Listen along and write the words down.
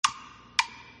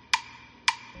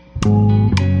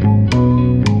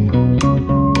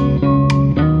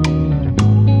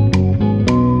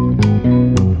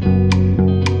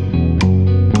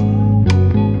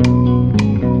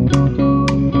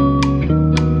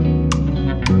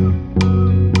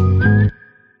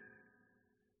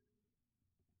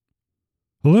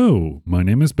Hello, my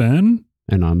name is Ben,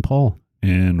 And I'm Paul.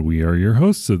 and we are your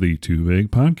hosts of the Too Vague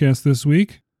podcast this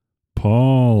week.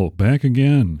 Paul, back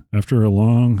again after a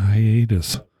long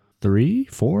hiatus. 3,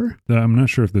 4? I'm not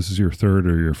sure if this is your third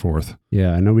or your fourth.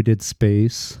 Yeah, I know we did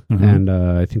space, Uh-huh. and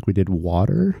I think we did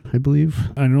water, I believe.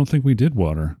 I don't think we did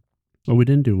water. Oh, we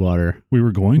didn't do water. We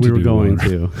were going to We were do going water.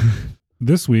 to.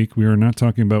 This week, we are not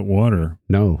talking about water.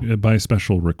 No. By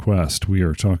special request, we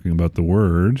are talking about the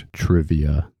word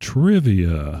Trivia.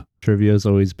 trivia. Trivia's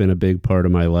always been a big part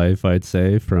of my life, I'd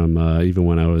say, from even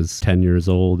when I was 10 years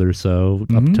old or so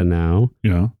up Mhm. to now.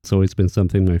 Yeah. It's always been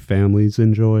something my family's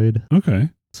enjoyed,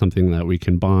 Okay. something that we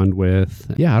can bond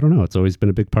with. Yeah, I don't know. It's always been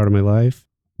a big part of my life.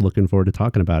 Looking forward to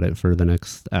talking about it for the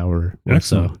next hour or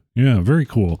Excellent. so. Yeah, very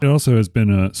cool. It also has been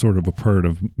a sort of a part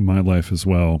of my life as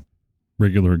well.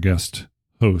 Regular guest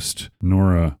host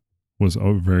Nora was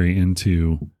very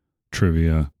into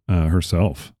trivia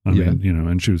herself. I Yeah. mean,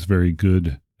 and she was very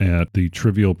good at the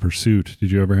Trivial Pursuit.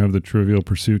 Did you ever have the Trivial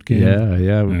Pursuit game? Yeah.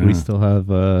 Yeah. We still have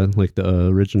like the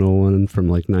original one from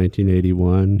like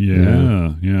 1981.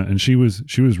 Yeah. And she was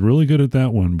really good at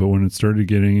that one, but when it started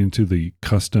getting into the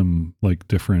custom, like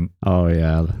different, Oh,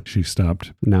 yeah. she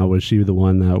stopped. Now, was she the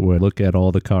one that would look at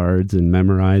all the cards and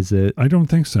memorize it? I don't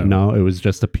think so. No, it was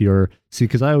just a pure... See,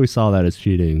 because I always saw that as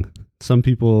cheating. Some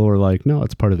people were like, no,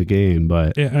 it's part of the game,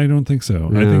 but... I don't think so.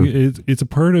 I Yeah. think it's a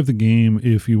part of the game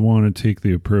if you want to take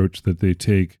the approach that they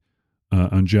take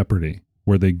on Jeopardy,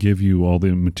 where they give you all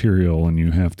the material and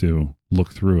you have to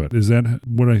look through it. Is that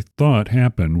what I thought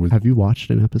happened with... Have you watched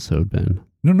an episode, Ben?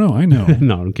 No, I know.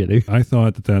 No, I'm kidding. I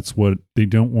thought that's what... They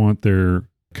don't want their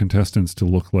contestants to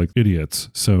look like idiots,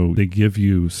 so they give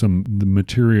you the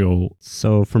material.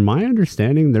 So, from my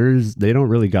understanding, they don't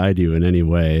really guide you in any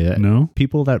way. No?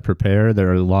 People that prepare, there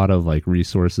are a lot of like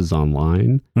resources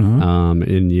online. Uh-huh.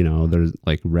 And there's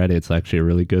like Reddit's actually a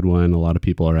really good one. A lot of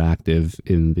people are active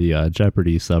in the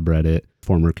Jeopardy subreddit,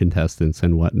 former contestants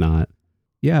and whatnot.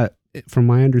 Yeah, from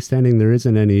my understanding, there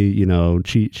isn't any,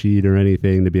 cheat sheet or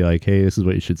anything to be like, hey, this is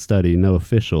what you should study. No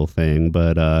official thing,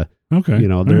 but Okay.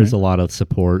 there's a lot of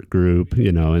support group,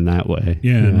 in that way.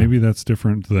 Yeah, maybe that's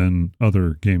different than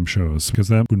other game shows, because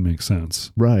that would make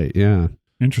sense. Right. Yeah.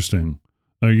 Interesting.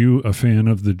 Are you a fan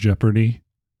of the Jeopardy?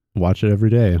 Watch it every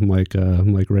day. I'm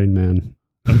like Rain Man.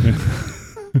 Okay.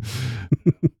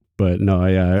 But no,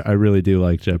 I really do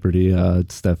like Jeopardy.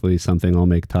 It's definitely something I'll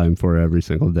make time for every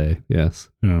single day. Yes.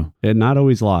 Yeah. And not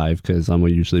always live because I'm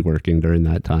usually working during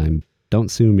that time. Don't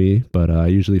sue me, but I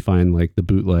usually find like the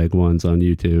bootleg ones on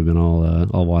YouTube and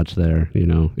I'll watch there,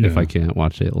 if I can't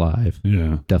watch it live.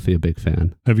 Yeah. Definitely a big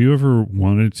fan. Have you ever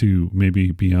wanted to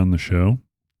maybe be on the show?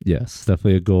 Yes,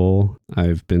 definitely a goal.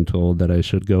 I've been told that I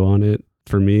should go on it.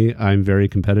 For me, I'm very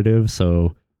competitive,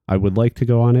 so I would like to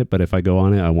go on it, but if I go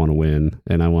on it, I want to win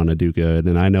and I want to do good.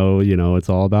 And I know, it's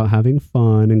all about having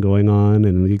fun and going on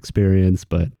and the experience,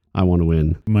 but I want to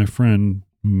win. My friend,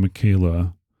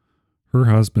 Michaela, her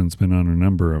husband's been on a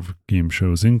number of game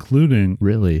shows, including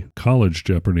Really? College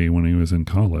Jeopardy when he was in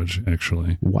college,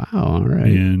 actually. Wow. All right.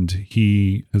 And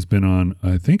he has been on,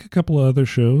 I think, a couple of other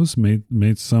shows,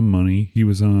 made some money. He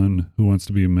was on Who Wants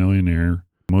to Be a Millionaire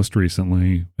most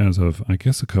recently, as of, I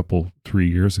guess, 3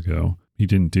 years ago. He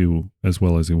didn't do as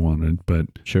well as he wanted, but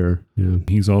Sure. Yeah.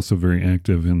 he's also very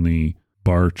active in the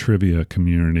bar trivia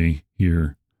community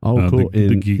here. Oh, cool.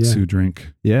 The Geeks Who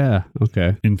Drink. Yeah.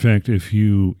 Okay. In fact, if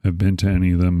you have been to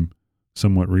any of them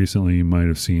somewhat recently, you might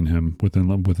have seen him within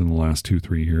the last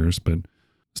 2-3 years, but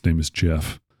his name is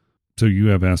Jeff. So you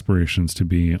have aspirations to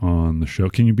be on the show.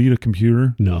 Can you beat a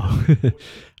computer? No.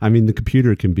 I mean, the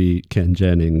computer can beat Ken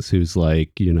Jennings, who's like,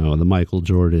 the Michael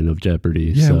Jordan of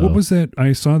Jeopardy. Yeah, so. What was that?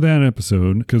 I saw that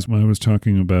episode because I was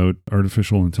talking about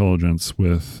artificial intelligence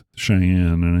with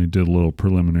Cheyenne, and I did a little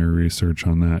preliminary research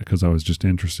on that because I was just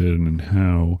interested in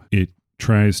how it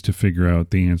tries to figure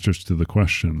out the answers to the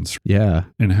questions. Yeah.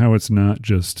 And how it's not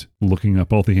just looking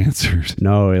up all the answers.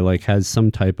 No, it like has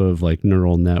some type of like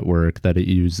neural network that it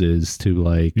uses to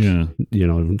like,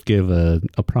 give a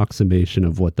approximation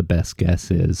of what the best guess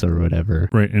is or whatever.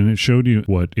 Right. And it showed you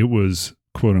what it was,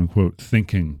 quote unquote,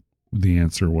 thinking the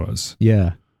answer was.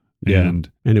 Yeah. Yeah. And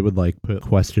it would like put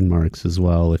question marks as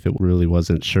well. If it really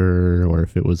wasn't sure or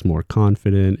if it was more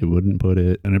confident, it wouldn't put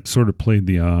it. And it sort of played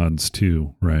the odds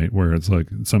too, right? Where it's like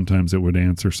sometimes it would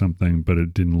answer something, but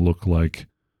it didn't look like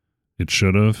it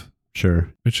should have.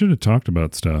 Sure. It should have talked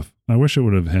about stuff. I wish it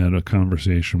would have had a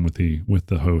conversation with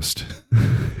the host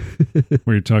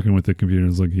where you're talking with the computer.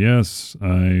 It's like, yes,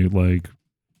 I like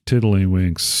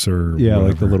tiddlywinks or yeah, whatever.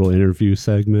 like the little interview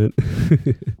segment.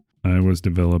 I was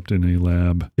developed in a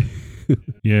lab.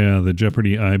 Yeah, the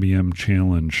Jeopardy IBM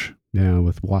challenge. Yeah,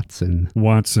 with Watson.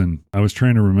 Watson. I was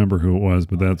trying to remember who it was,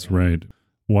 but that's right.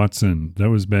 Watson. That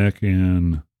was back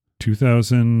in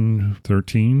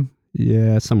 2013.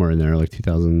 Yeah, somewhere in there, like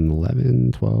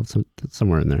 2011, 12,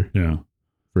 somewhere in there. Yeah.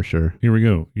 For sure. Here we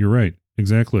go. You're right.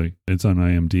 Exactly. It's on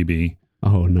IMDb.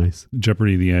 Oh, nice.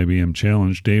 Jeopardy! The IBM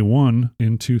Challenge, day 1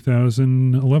 in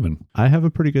 2011. I have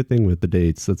a pretty good thing with the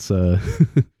dates. That's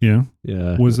Yeah.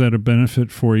 yeah. Was that a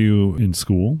benefit for you in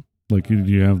school? Like, do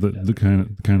you have the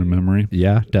kind of memory?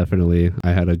 Yeah, definitely.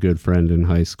 I had a good friend in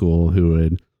high school who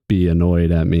would be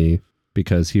annoyed at me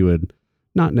because he would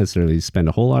not necessarily spend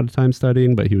a whole lot of time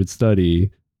studying, but he would study,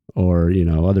 or, you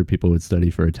know, other people would study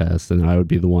for a test, and I would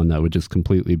be the one that would just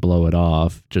completely blow it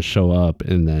off, just show up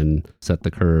and then set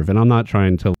the curve. And I'm not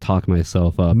trying to talk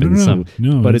myself up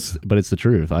but it's the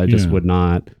truth. I just would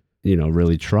not, you know,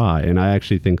 really try. And I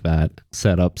actually think that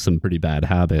set up some pretty bad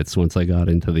habits once I got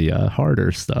into the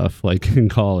harder stuff, like in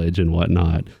college and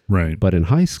whatnot. Right. But in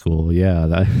high school, yeah,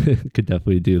 that could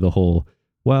definitely do the whole,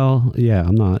 well, yeah,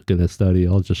 I'm not going to study.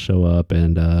 I'll just show up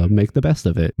and make the best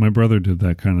of it. My brother did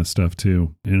that kind of stuff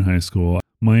too in high school.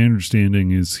 My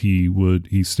understanding is he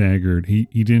staggered. He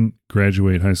didn't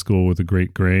graduate high school with a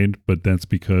great grade, but that's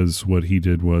because what he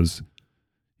did was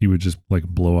he would just like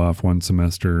blow off one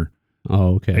semester,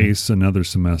 Oh, okay. ace another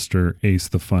semester, ace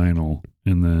the final,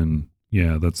 and then,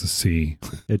 yeah, that's a C.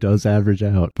 It does average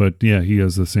out. But yeah, he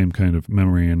has the same kind of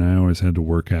memory, and I always had to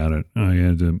work at it. I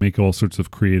had to make all sorts of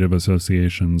creative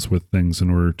associations with things in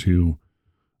order to,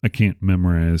 I can't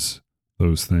memorize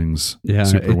those things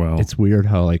super well. It's weird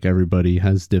how like everybody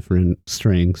has different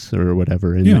strengths or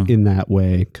whatever in that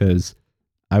way, because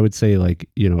I would say, like,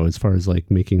 you know, as far as like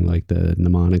making like the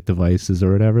mnemonic devices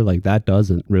or whatever, like that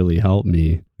doesn't really help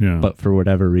me. Yeah. But for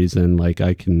whatever reason, like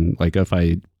I can, like if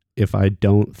I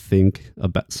don't think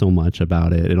about so much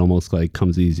about it, it almost like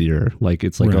comes easier. Like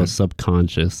it's like a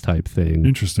subconscious type thing.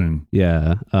 Interesting.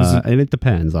 Yeah. And it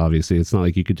depends, obviously. It's not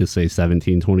like you could just say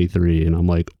 1723 and I'm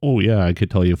like, oh yeah, I could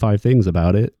tell you 5 things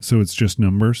about it. So it's just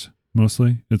numbers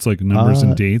mostly? It's like numbers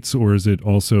and dates, or is it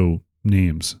also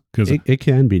names? Because it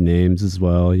can be names as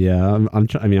well. Yeah. I'm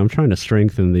trying to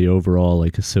strengthen the overall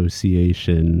like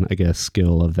association, I guess,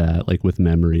 skill of that, like with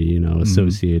memory, you know,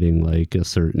 associating like a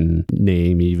certain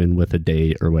name even with a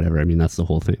date or whatever. I mean, that's the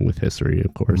whole thing with history,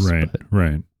 of course. Right.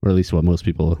 Or at least what most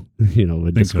people, you know,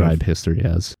 would describe history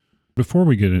as. Before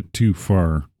we get it too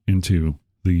far into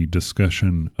the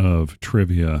discussion of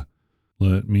trivia,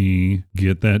 let me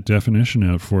get that definition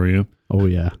out for you. Oh,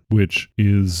 yeah. Which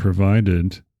is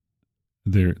provided.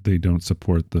 They don't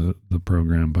support the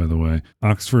program, by the way.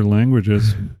 Oxford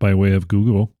Languages by way of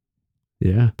Google.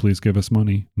 Yeah. Please give us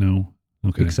money. No.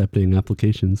 Okay. Accepting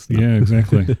applications. No. Yeah,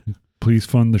 exactly. Please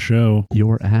fund the show.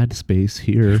 Your ad space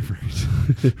here.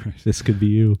 Right. This could be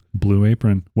you. Blue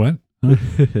Apron. What? Huh?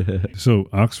 So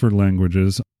Oxford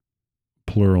Languages,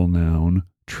 plural noun,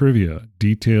 trivia,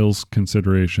 details,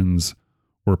 considerations,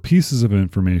 or pieces of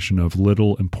information of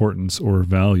little importance or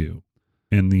value.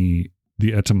 And the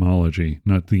etymology,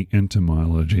 not the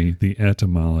entomology, the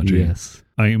etymology. Yes.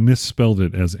 I misspelled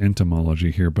it as entomology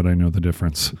here, but I know the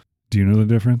difference. Do you know the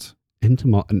difference?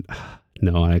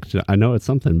 No, actually, I know it's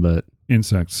something, but...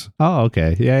 Insects. Oh,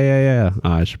 okay. Yeah. Oh,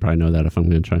 I should probably know that if I'm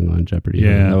going to try and go on Jeopardy.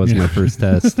 Yeah. That was my first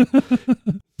test.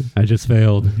 I just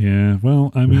failed. Yeah.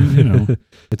 Well, I mean, you know.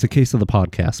 It's a case of the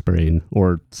podcast brain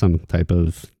or some type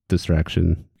of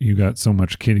distraction. You got so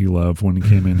much kitty love when you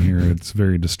came in here. It's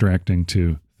very distracting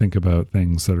to think about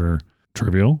things that are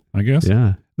trivial, I guess.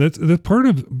 Yeah. That's part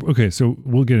of, okay, so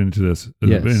we'll get into this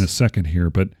in a second here,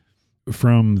 but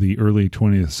from the early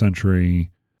 20th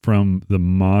century, from the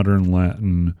modern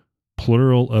Latin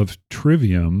plural of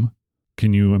trivium,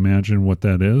 can you imagine what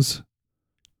that is?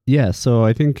 Yeah, so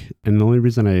I think, and the only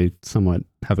reason I somewhat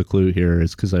have a clue here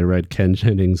is because I read Ken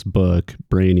Jennings' book,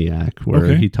 Brainiac,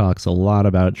 where he talks a lot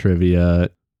about trivia.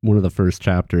 One of the first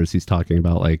chapters, he's talking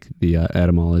about like the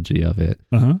etymology of it.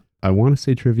 Uh-huh. I want to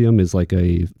say trivium is like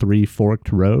a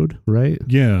 3-forked road, right?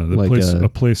 Yeah, a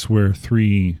place where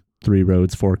three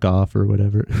roads fork off or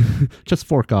whatever. Just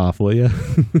fork off, will you?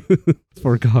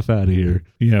 Fork off out of here.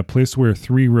 Yeah, a place where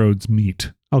 3 roads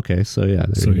meet. Okay, so yeah.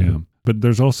 But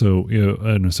there's also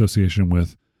an association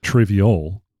with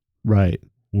trivial. Right.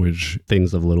 Which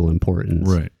things of little importance.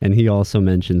 Right. And he also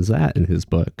mentions that in his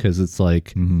book because it's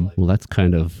like, well, that's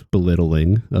kind of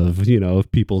belittling of, you know,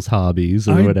 people's hobbies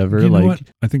or whatever. You know what?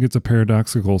 I think it's a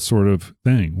paradoxical sort of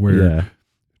thing where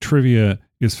trivia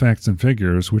is facts and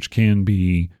figures, which can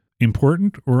be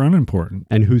important or unimportant.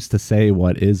 And who's to say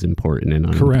what is important and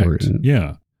unimportant? Correct.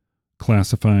 Yeah.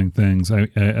 classifying things.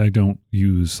 I don't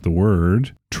use the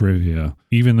word trivia,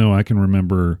 even though I can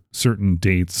remember certain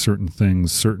dates, certain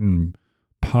things, certain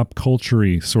pop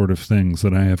culture-y sort of things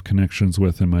that I have connections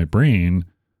with in my brain.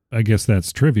 I guess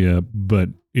that's trivia, but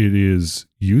it is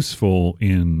useful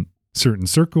in certain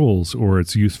circles, or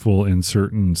it's useful in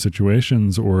certain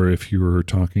situations, or if you're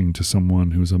talking to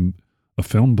someone who's a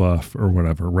film buff or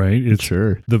whatever, right? It's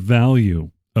Sure. the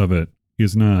value of it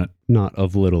is not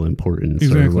of little importance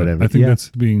exactly or whatever. I think that's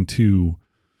being too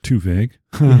vague.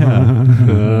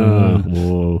 Yeah.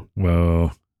 Whoa.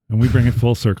 Whoa. And we bring it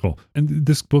full circle. And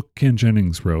this book Ken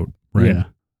Jennings wrote, right? Yeah.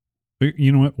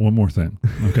 You know what? One more thing.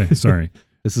 Okay, sorry.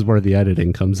 This is where the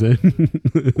editing comes in.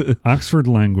 Oxford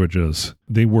Languages,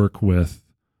 they work with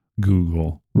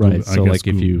Google. Right. I So guess like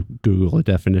if you Google a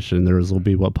definition, there will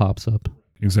be what pops up.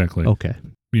 Exactly. Okay.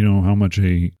 You know how much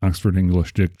a Oxford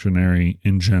English dictionary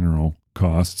in general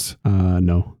costs?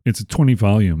 No. It's a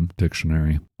 20-volume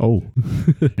dictionary. Oh.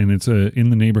 And it's in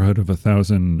the neighborhood of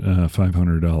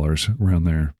 $1,500 around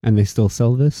there. And they still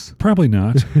sell this? Probably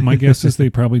not. My guess is they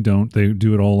probably don't. They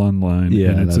do it all online. Yeah,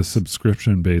 and it's a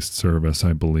subscription-based service,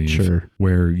 I believe. Sure.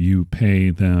 Where you pay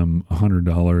them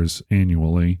 $100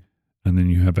 annually, and then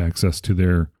you have access to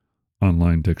their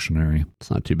online dictionary.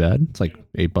 It's not too bad. It's like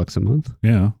 $8 a month.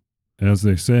 Yeah. As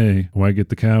they say, why get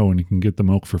the cow when you can get the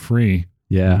milk for free?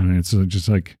 Yeah. I mean, it's just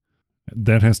like,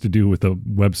 that has to do with the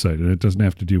website, and it doesn't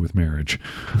have to do with marriage.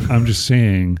 I'm just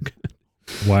saying,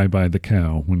 why buy the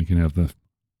cow when you can have the...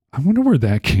 I wonder where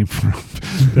that came from.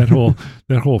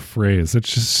 that whole phrase.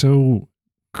 It's just so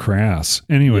crass.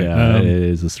 Anyway. Yeah, it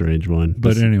is a strange one.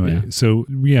 But anyway, so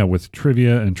yeah, with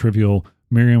trivia and trivial,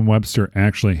 Merriam-Webster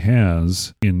actually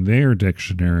has in their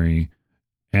dictionary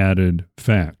added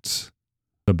facts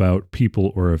about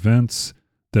people or events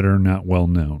that are not well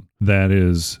known. That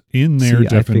is in their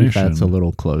definition. I think that's a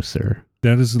little closer.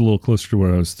 That is a little closer to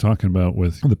what I was talking about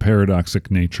with the paradoxic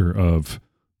nature of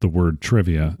the word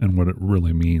trivia and what it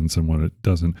really means and what it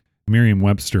doesn't.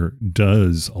 Merriam-Webster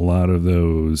does a lot of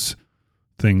those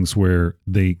things where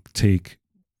they take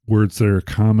words that are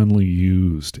commonly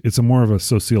used. It's a more of a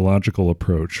sociological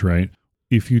approach, right?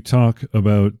 If you talk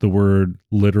about the word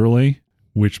literally,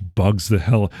 which bugs the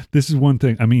hell. This is one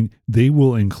thing. I mean, they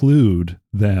will include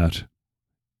that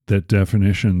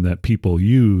definition that people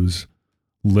use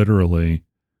literally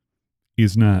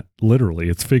is not literally,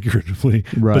 it's figuratively,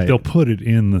 right. But they'll put it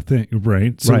in the thing,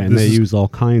 right? So right, and they use all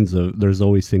kinds of, there's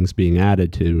always things being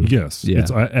added to. Yes, yeah. It's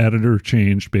added or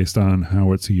changed based on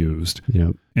how it's used. Yeah,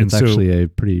 and it's actually a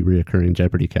pretty reoccurring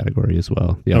Jeopardy category as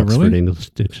well. The Oxford really? English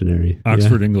Dictionary.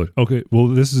 Oxford English. Okay, well,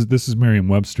 this is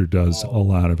Merriam-Webster does a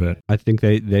lot of it. I think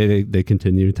they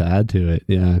continue to add to it,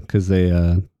 yeah, because they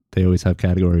always have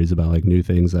categories about like new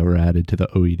things that were added to the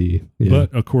OED. Yeah. But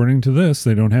according to this,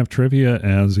 they don't have trivia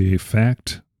as a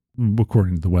fact,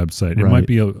 according to the website. It Right. might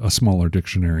be a smaller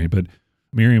dictionary, but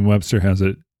Merriam-Webster has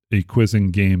a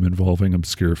quizzing game involving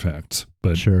obscure facts,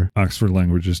 but sure. Oxford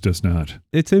Languages does not.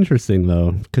 It's interesting,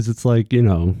 though, because it's like,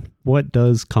 what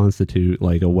does constitute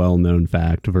like a well-known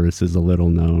fact versus a little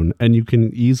known? And you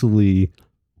can easily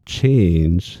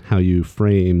change how you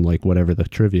frame like whatever the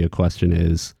trivia question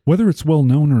is. Whether it's well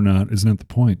known or not is not the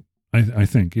point. I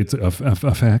think it's a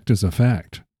fact is a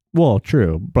fact. Well,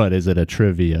 true, but is it a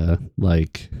trivia?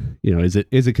 Like, is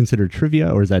it considered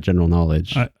trivia or is that general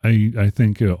knowledge? I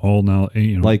think all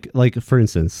knowledge. Like for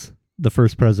instance, the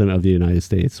first president of the United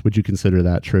States. Would you consider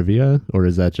that trivia, or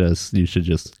is that just you should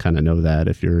just kind of know that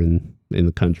if you're in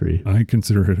the country? I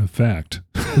consider it a fact.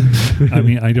 I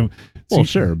mean, I don't. Well,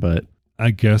 sure, but. I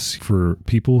guess for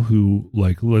people who,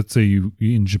 like, let's say you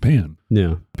in Japan.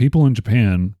 Yeah. People in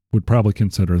Japan would probably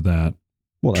consider that.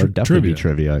 Well, that would definitely be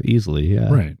trivia, easily,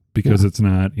 yeah. Right, because it's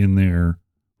not in there,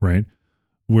 right?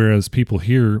 Whereas people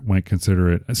here might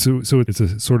consider it. So it's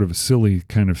a sort of a silly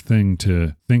kind of thing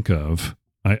to think of.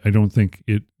 I don't think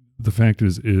the fact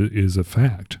is a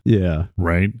fact. Yeah.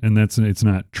 Right? And it's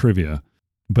not trivia.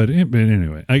 But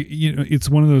anyway, it's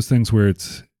one of those things where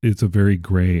it's a very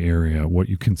gray area, what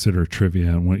you consider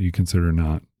trivia and what you consider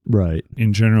not. Right.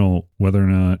 In general, whether or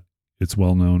not it's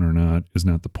well known or not is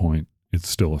not the point. It's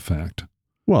still a fact.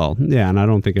 Well, yeah, and I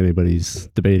don't think anybody's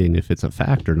debating if it's a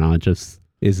fact or not. Just,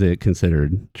 is it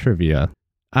considered trivia?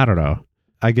 I don't know.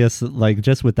 I guess, like,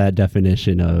 just with that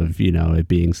definition of, it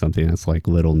being something that's, like,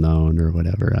 little known or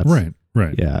whatever. That's,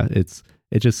 right. Yeah,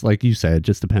 it just, like you said, it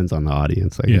just depends on the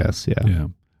audience, I guess. Yeah. Yeah.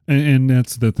 And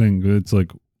that's the thing. It's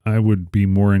like, I would be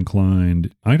more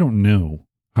inclined. I don't know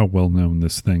how well known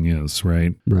this thing is,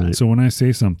 right? Right. So when I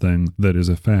say something that is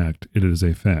a fact, it is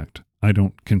a fact. I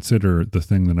don't consider the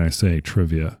thing that I say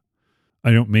trivia.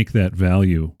 I don't make that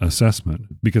value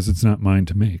assessment because it's not mine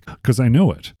to make because I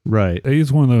know it. Right.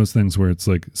 It's one of those things where it's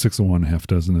like 6 of one, half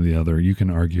dozen of the other. You can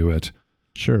argue it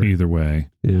Sure. either way.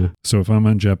 Yeah. So if I'm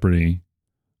on Jeopardy,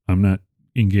 I'm not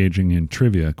engaging in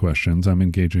trivia questions. I'm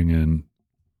engaging in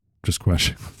just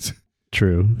questions.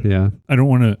 True. Yeah. I don't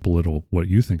want to belittle what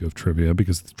you think of trivia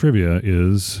because trivia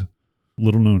is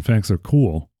little known facts are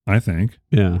cool, I think,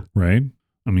 Yeah. right?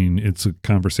 I mean, it's a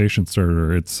conversation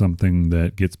starter. It's something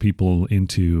that gets people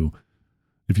into,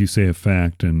 if you say a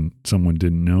fact and someone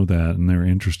didn't know that and they're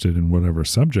interested in whatever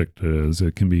subject it is,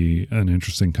 it can be an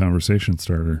interesting conversation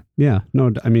starter. Yeah.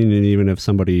 No, I mean, and even if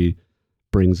somebody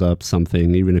brings up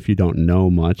something, even if you don't know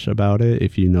much about it,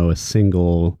 if you know a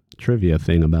single trivia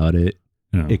thing about it,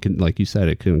 Yeah. it can, like you said,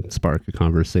 it can spark a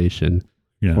conversation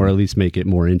Yeah. or at least make it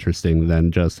more interesting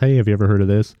than just, hey, have you ever heard of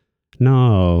this?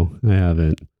 No, I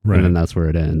haven't. Right. And then that's where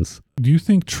it ends. Do you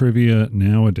think trivia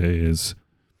nowadays,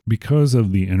 because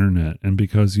of the internet and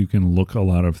because you can look a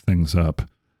lot of things up,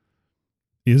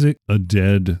 is it a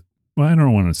dead, well, I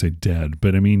don't want to say dead,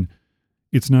 but I mean,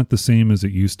 it's not the same as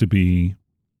it used to be.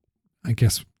 I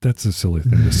guess that's a silly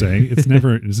thing to say. It's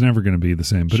never going to be the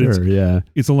same, but Sure, yeah.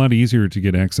 it's a lot easier to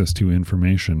get access to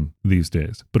information these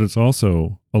days, but it's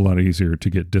also a lot easier to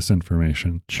get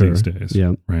disinformation Sure. these days.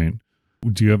 Yeah. Right.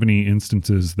 Do you have any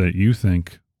instances that you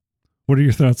think, what are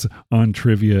your thoughts on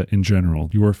trivia in general?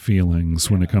 Your feelings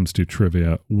when it comes to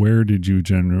trivia? Where did you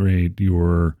generate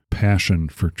your passion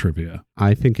for trivia?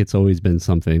 I think it's always been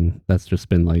something that's just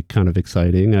been like kind of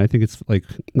exciting. And I think it's like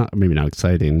maybe not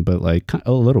exciting, but like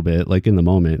a little bit, like in the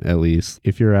moment at least.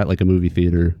 If you're at like a movie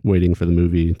theater waiting for the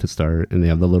movie to start and they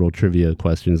have the little trivia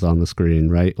questions on the screen,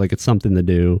 right? Like it's something to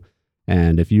do.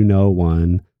 And if you know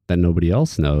one that nobody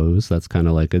else knows, that's kind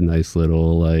of like a nice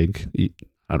little like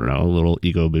I don't know, a little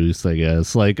ego boost, I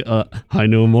guess. Like, I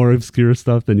know more obscure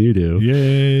stuff than you do.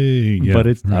 Yay! Yeah, but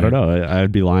it's, right. I don't know.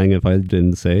 I'd be lying if I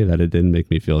didn't say that it didn't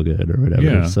make me feel good or whatever.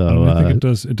 Yeah, So I think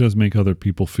it does make other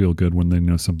people feel good when they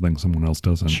know something someone else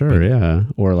doesn't. Sure, but, yeah.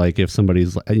 Or like if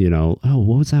somebody's, you know, oh,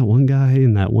 what was that one guy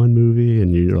in that one movie?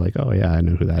 And you're like, oh yeah, I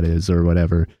know who that is or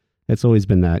whatever. It's always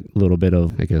been that little bit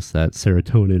of, I guess, that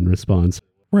serotonin response.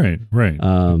 Right.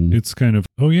 It's kind of,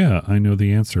 oh yeah, I know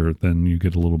the answer. Then you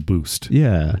get a little boost.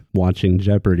 Yeah. Watching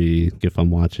Jeopardy, if I'm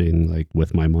watching like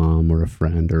with my mom or a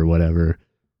friend or whatever,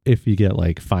 if you get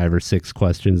like 5 or 6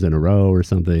 questions in a row or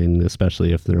something,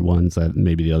 especially if they're ones that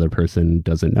maybe the other person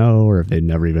doesn't know or if they've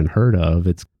never even heard of,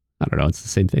 it's, I don't know, it's the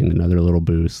same thing, another little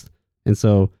boost. And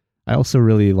so I also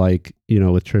really like, you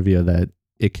know, with trivia that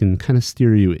it can kind of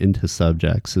steer you into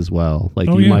subjects as well. Like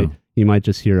you might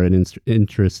just hear an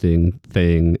interesting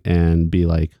thing and be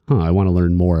like, I want to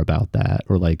learn more about that.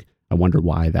 Or like, I wonder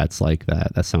why that's like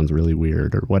that. That sounds really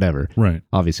weird or whatever. Right.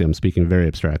 Obviously, I'm speaking very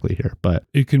abstractly here, but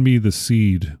it can be the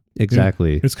seed.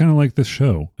 Exactly. Yeah. It's kind of like this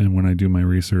show. And when I do my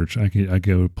research, I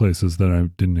go places that I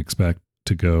didn't expect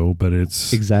to go, but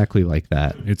it's exactly like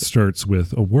that. It starts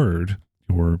with a word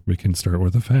or it can start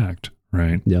with a fact,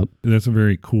 right? Yep. That's a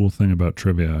very cool thing about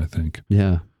trivia, I think.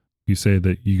 Yeah. You say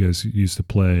that you guys used to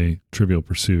play Trivial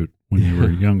Pursuit when you were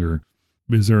younger.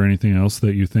 Is there anything else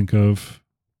that you think of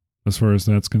as far as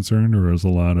that's concerned, or is a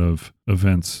lot of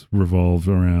events revolve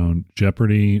around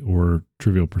Jeopardy or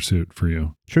Trivial Pursuit for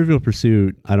you? Trivial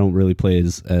Pursuit, I don't really play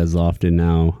as often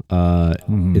now.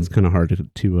 It's kind of hard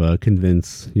to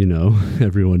convince, you know,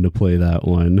 everyone to play that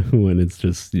one when it's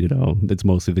just, you know, it's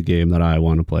mostly the game that I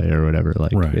want to play or whatever.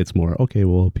 Like, It's more, okay,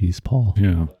 well, peace, Paul.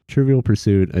 Yeah. Trivial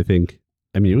Pursuit,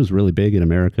 I mean, it was really big in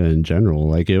America in general.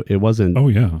 Like it wasn't. Oh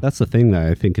yeah. That's the thing that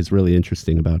I think is really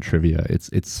interesting about trivia.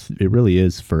 It really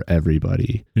is for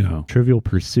everybody. Yeah. Trivial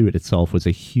Pursuit itself was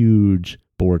a huge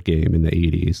board game in the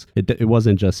 80s. It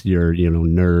wasn't just your, you know,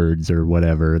 nerds or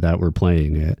whatever that were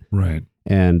playing it. Right.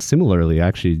 And similarly,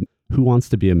 actually, Who Wants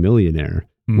to Be a Millionaire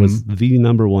was the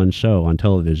 #1 show on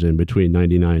television between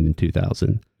 99 and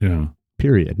 2000. Yeah.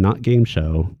 Period. Not game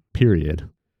show. Period.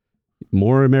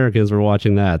 More Americans were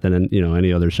watching that than, you know,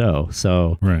 any other show.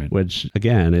 So, which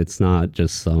again, it's not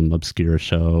just some obscure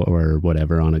show or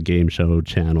whatever on a game show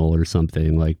channel or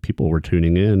something. Like people were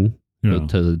tuning in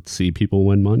to see people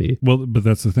win money. Well, but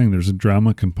that's the thing. There's a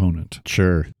drama component.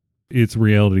 Sure. It's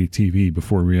reality TV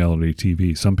before reality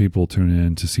TV. Some people tune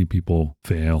in to see people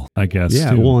fail, I guess.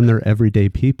 Yeah, too. well, and they're everyday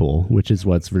people, which is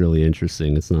what's really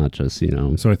interesting. It's not just, you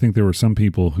know. So I think there were some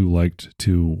people who liked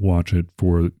to watch it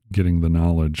for getting the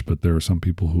knowledge, but there are some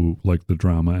people who like the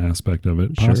drama aspect of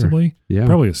it, Sure. possibly. Yeah.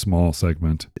 Probably a small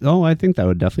segment. Oh, I think that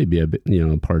would definitely be a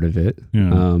bit, part of it.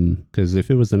 Yeah. Because if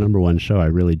it was the number one show, I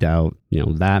really doubt,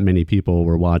 that many people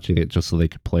were watching it just so they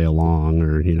could play along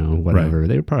or, whatever.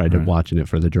 They were probably Right. watching it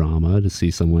for the drama to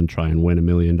see someone try and win $1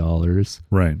 million.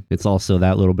 Right. It's also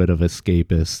that little bit of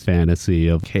escapist fantasy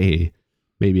of, hey,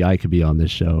 maybe I could be on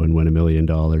this show and win $1 million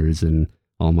and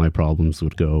all my problems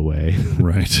would go away.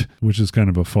 Right. Which is kind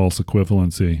of a false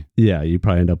equivalency Yeah, you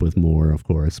probably end up with more, of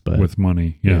course, but with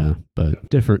money. Yeah. but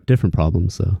different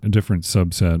problems though. A different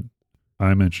subset.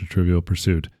 I mentioned Trivial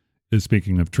Pursuit.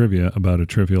 Speaking of trivia about a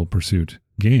Trivial Pursuit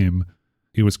game,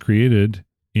 it was created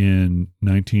in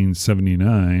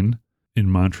 1979 in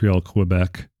Montreal,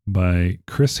 Quebec by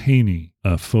Chris Haney,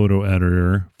 a photo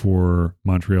editor for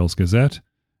Montreal's Gazette,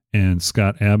 and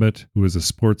Scott Abbott, who was a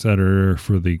sports editor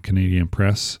for the Canadian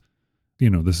Press.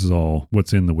 This is all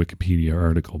what's in the Wikipedia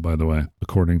article, by the way.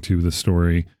 According to the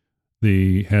story,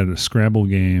 they had a Scrabble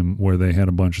game where they had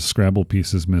a bunch of Scrabble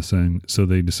pieces missing, so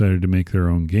they decided to make their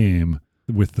own game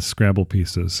with the Scrabble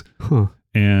pieces. Huh.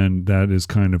 And that is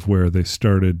kind of where they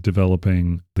started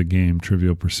developing the game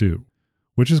Trivial Pursuit,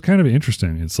 which is kind of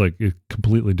interesting. It's like a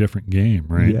completely different game,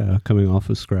 right? Yeah, coming off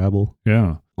of Scrabble.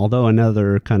 Yeah. Although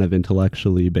another kind of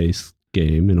intellectually based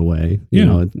game in a way,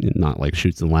 not like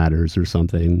Chutes and Ladders or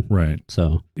something. Right.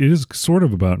 So it is sort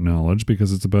of about knowledge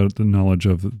because it's about the knowledge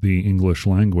of the English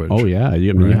language. oh yeah, I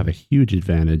mean Right. you have a huge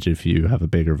advantage if you have a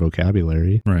bigger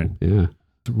vocabulary. Right. Yeah.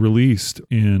 Released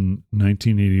in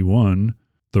 1981,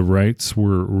 the rights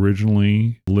were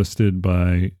originally listed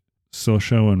by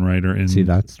social and writer in See,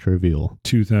 that's trivial.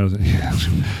 2000.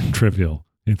 Trivial.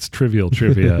 It's trivial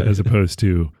trivia as opposed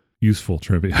to useful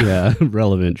trivia. Yeah,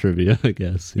 relevant trivia, I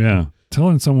guess. Yeah.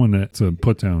 Telling someone that's a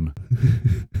put down.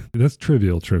 That's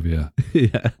trivial trivia.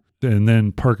 Yeah. And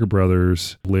then Parker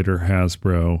Brothers, later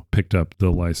Hasbro, picked up the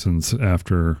license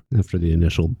after After the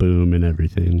initial boom and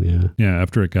everything, yeah.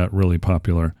 after it got really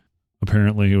popular.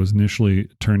 Apparently, it was initially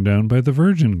turned down by the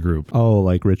Virgin Group. Oh,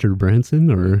 like Richard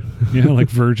Branson or Yeah, like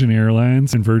Virgin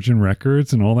Airlines and Virgin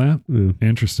Records and all that. Mm,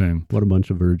 Interesting. what a bunch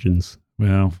of virgins.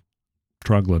 Well,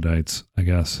 troglodytes, I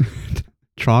guess.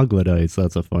 Troglodytes,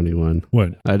 that's a funny one.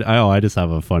 What? I just have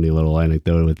a funny little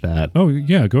anecdote with that. Oh,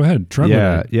 yeah, go ahead.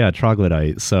 Troglodyte. Yeah,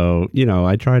 troglodyte. So,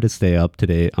 I try to stay up to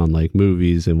date on like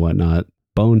movies and whatnot.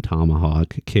 Bone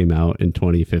Tomahawk came out in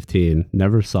 2015.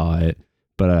 Never saw it,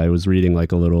 but I was reading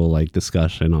like a little like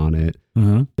discussion on it.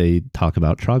 Uh-huh. They talk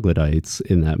about troglodytes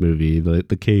in that movie,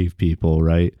 the cave people,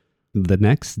 right? The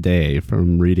next day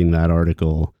from reading that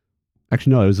article,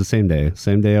 actually, no, it was the same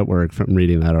day at work from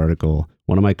reading that article,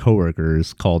 one of my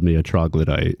coworkers called me a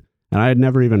troglodyte. And I had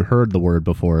never even heard the word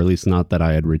before, at least not that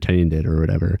I had retained it or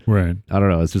whatever. Right. I don't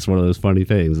know. It's just one of those funny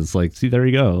things. It's like, see, there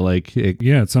you go. Like,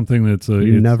 Yeah, it's something that's...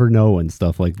 you never know when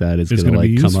stuff like that is it's going to gonna like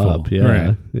be come useful. up. Yeah.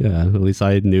 Right. Yeah. At least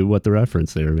I knew what the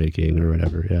reference they were making or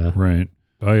whatever. Yeah. Right.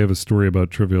 I have a story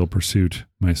about Trivial Pursuit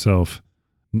myself.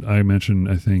 I mentioned,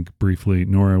 I think, briefly,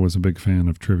 Nora was a big fan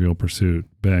of Trivial Pursuit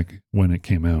back when it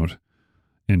came out,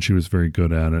 and she was very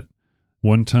good at it.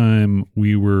 One time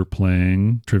we were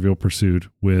playing Trivial Pursuit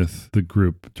with the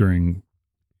group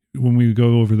when we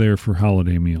go over there for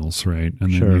holiday meals, right?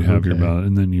 And then Sure, you have your okay. ballot,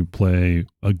 and then you play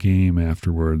a game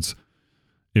afterwards.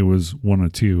 It was one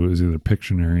of two. It was either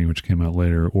Pictionary, which came out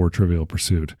later, or Trivial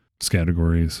Pursuit.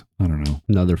 Categories. I don't know.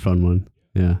 Another fun one.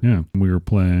 Yeah. Yeah. We were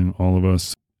playing, all of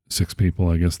us, 6 people.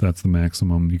 I guess that's the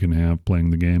maximum you can have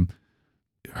playing the game.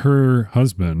 Her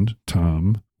husband,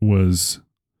 Tom, was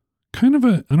kind of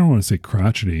I don't want to say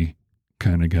crotchety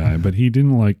kind of guy, but he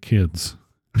didn't like kids.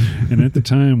 And at the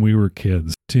time, we were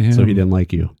kids. To him, So he didn't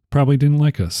like you. probably didn't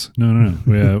like us. No.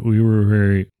 We were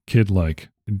very kid-like.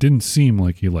 It didn't seem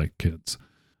like he liked kids.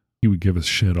 He would give us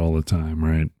shit all the time,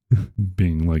 right?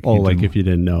 Being like... Oh, he like didn't- if you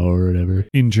didn't know or whatever.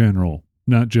 in general,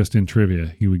 not just in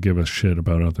trivia, he would give us shit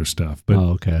about other stuff. But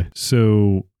Oh, okay.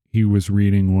 so he was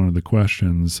reading one of the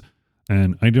questions,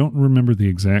 and I don't remember the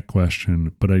exact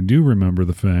question, but I do remember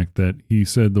the fact that he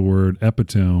said the word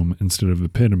epitome instead of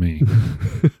epitome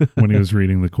when he was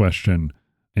reading the question.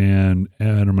 And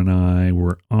Adam and I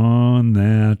were on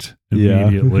that Yeah.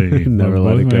 immediately. Never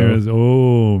let it go.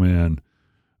 Oh, man.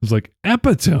 It was like,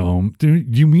 epitome?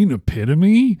 Dude, you mean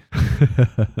epitome?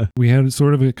 We had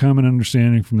sort of a common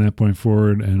understanding from that point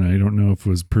forward, and I don't know if it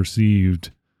was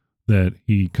perceived that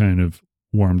he kind of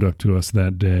warmed up to us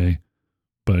that day,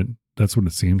 but that's what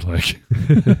it seemed like.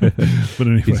 But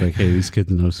anyway, He's like, hey, these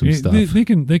kids know some yeah, stuff. they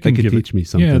can They can give teach it, me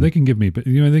something. Yeah, they can give me, but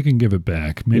they can give it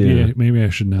back. Maybe Yeah. maybe I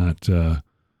should not.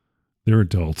 They're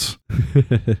adults,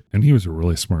 and he was a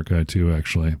really smart guy too,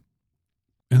 actually.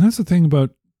 And that's the thing about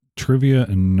trivia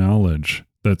and knowledge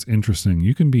that's interesting.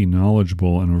 You can be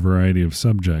knowledgeable in a variety of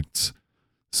subjects.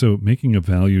 So making a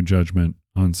value judgment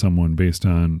on someone based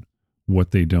on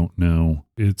what they don't know,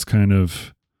 it's kind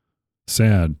of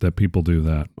sad that people do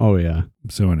that. Oh, yeah.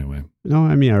 So anyway. No,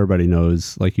 I mean, everybody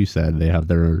knows, like you said, they have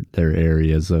their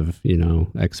areas of,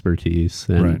 expertise.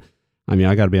 And Right. I mean,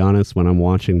 I got to be honest, when I'm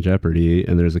watching Jeopardy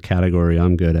and there's a category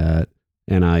I'm good at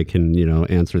and I can,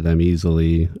 answer them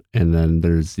easily, and then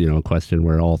there's, a question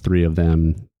where all three of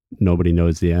them, nobody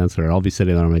knows the answer, I'll be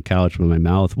sitting there on my couch with my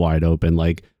mouth wide open,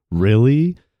 like,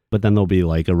 really? But then there'll be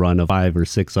like a run of 5 or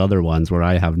 6 other ones where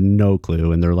I have no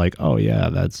clue, and they're like, "Oh yeah,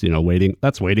 that's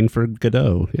waiting for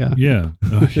Godot." Yeah, Yeah.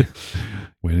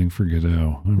 Waiting for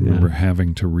Godot. I remember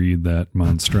having to read that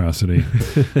monstrosity.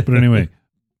 But anyway,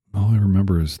 all I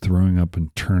remember is throwing up in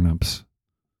turnips.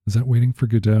 Is that Waiting for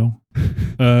Godot?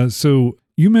 So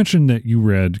you mentioned that you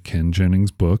read Ken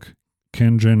Jennings' book.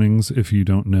 Ken Jennings, if you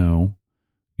don't know,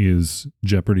 is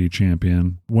Jeopardy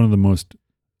champion. One of the most,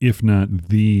 if not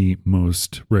the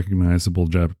most recognizable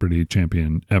Jeopardy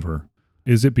champion ever.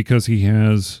 Is it because he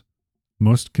has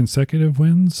most consecutive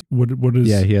wins? What is?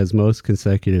 Yeah, he has most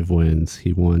consecutive wins.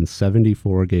 He won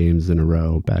 74 games in a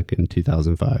row back in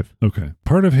 2005. Okay.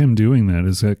 Part of him doing that,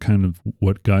 is that kind of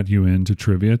what got you into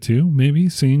trivia too? Maybe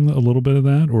seeing a little bit of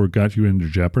that, or got you into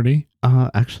Jeopardy?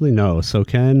 Actually, no. So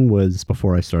Ken was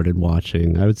before I started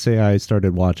watching. I would say I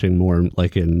started watching more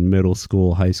like in middle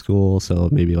school, high school. So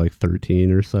maybe like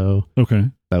 13 or so. Okay.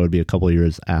 That would be a couple of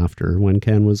years after when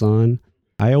Ken was on.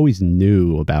 I always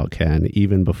knew about Ken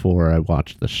even before I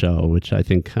watched the show, which I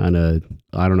think I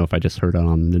don't know if I just heard it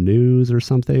on the news or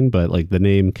something, but like the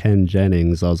name Ken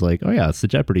Jennings, I was like, oh yeah, it's the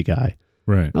Jeopardy guy.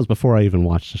 Right. That was before I even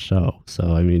watched the show.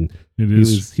 So, I mean, he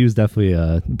was definitely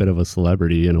a bit of a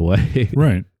celebrity in a way.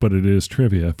 Right. But it is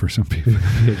trivia for some people.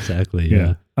 Exactly.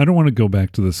 Yeah. I don't want to go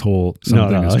back to this whole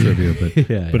something is trivia,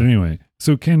 but but anyway.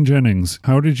 So Ken Jennings,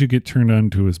 how did you get turned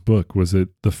on to his book? Was it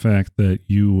the fact that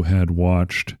you had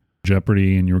watched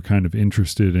Jeopardy and you were kind of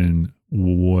interested in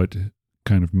what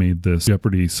kind of made this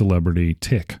Jeopardy celebrity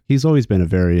tick? He's always been a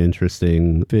very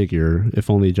interesting figure, if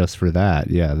only just for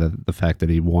that. Yeah, the fact that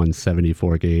he won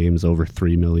 74 games, over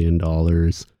 $3 million.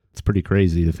 It's pretty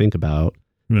crazy to think about.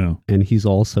 Yeah. And he's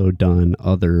also done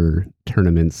other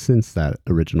tournaments since that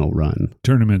original run.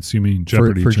 Tournaments, you mean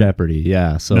Jeopardy? For Jeopardy,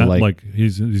 yeah. So not like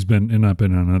he's not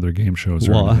been on other game shows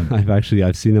or anything.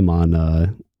 I've seen him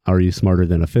on Are You Smarter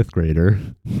Than a Fifth Grader,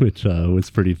 which was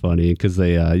pretty funny because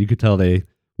you could tell they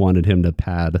wanted him to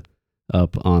pad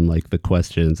up on like the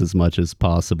questions as much as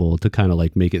possible to kind of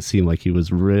like make it seem like he was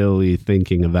really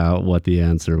thinking about what the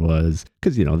answer was.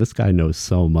 Because, this guy knows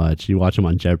so much. You watch him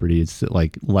on Jeopardy, it's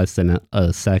like less than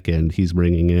a second he's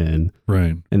bringing in.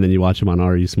 Right. And then you watch him on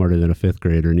Are You Smarter Than a Fifth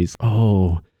Grader, and he's,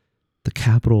 the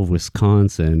capital of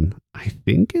Wisconsin. I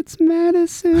think it's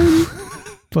Madison,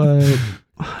 but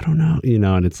I don't know,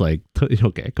 and it's like,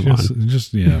 okay, come on.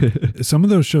 Just, yeah. Some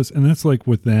of those shows, and that's like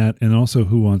with that, and also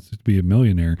Who Wants to Be a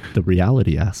Millionaire? The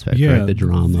reality aspect, right? The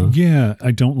drama. Yeah,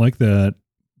 I don't like that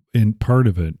in part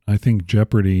of it. I think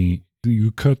Jeopardy,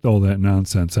 you cut all that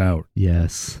nonsense out.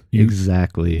 Yes,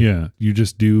 exactly. Yeah, you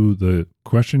just do the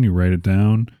question, you write it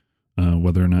down,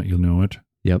 whether or not you'll know it.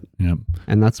 Yep.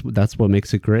 And that's what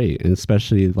makes it great. And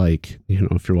especially like,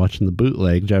 if you're watching the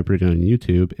bootleg Jeopardy on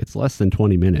YouTube, it's less than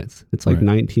 20 minutes. It's like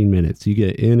 19 minutes. You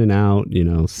get in and out,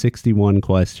 61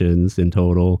 questions in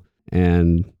total,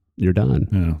 and you're done.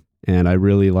 Yeah. And I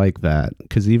really like that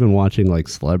because even watching like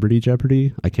Celebrity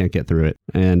Jeopardy, I can't get through it.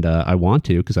 And I want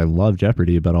to because I love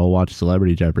Jeopardy, but I'll watch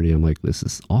Celebrity Jeopardy. I'm like, this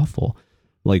is awful.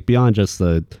 Like beyond just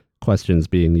the questions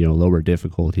being, lower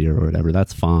difficulty or whatever,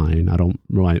 that's fine. I don't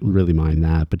really mind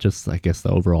that, but just, I guess,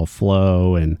 the overall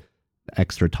flow and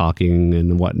extra talking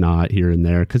and whatnot here and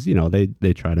there, because,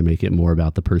 they try to make it more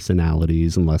about the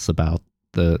personalities and less about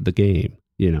the game,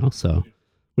 so,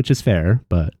 which is fair,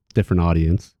 but different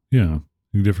audience. Yeah.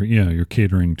 Different. Yeah. You're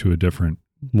catering to a different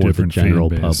the general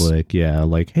public. Yeah.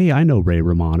 Like, hey, I know Ray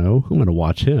Romano. I'm going to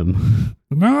watch him.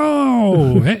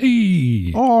 No.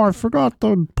 Hey. Oh, I forgot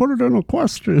to put it in a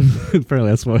question.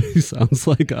 Apparently that's what he sounds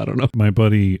like. I don't know. My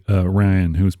buddy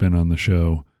Ryan, who's been on the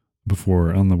show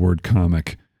before on the word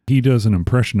comic, he does an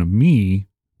impression of me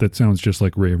that sounds just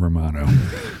like Ray Romano.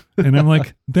 And I'm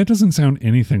like, that doesn't sound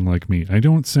anything like me. I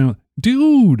don't sound,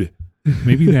 dude.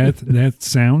 Maybe that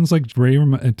sounds like Ray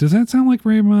Romano. Does that sound like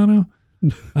Ray Romano?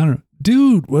 I don't know.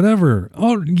 Dude, whatever.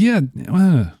 Oh, yeah.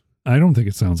 I don't think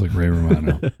it sounds like Ray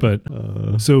Romano. But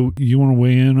so you want to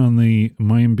weigh in on the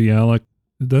Mayim Bialik?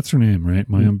 That's her name, right?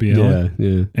 Mayim Bialik?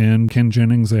 Yeah. And Ken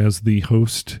Jennings as the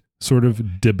host sort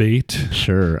of debate?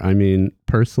 Sure. I mean,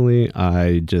 personally,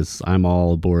 I'm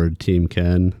all aboard Team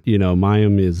Ken. You know,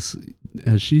 Mayim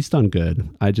she's done good.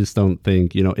 I just don't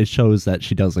think, it shows that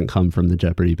she doesn't come from the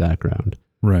Jeopardy background.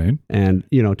 Right. And,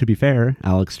 to be fair,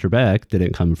 Alex Trebek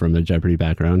didn't come from a Jeopardy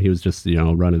background. He was just,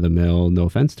 run-of-the-mill, no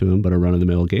offense to him, but a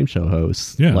run-of-the-mill game show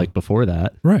host. Yeah. Like before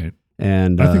that. Right.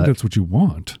 And I think that's what you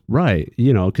want. Right.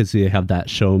 Because you have that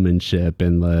showmanship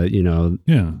and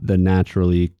the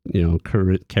naturally,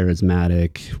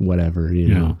 charismatic, whatever,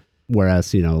 Yeah.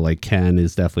 Whereas, like Ken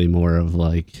is definitely more of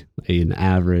like an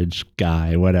average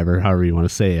guy, whatever, however you want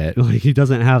to say it. Like he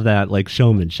doesn't have that like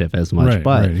showmanship as much, Right,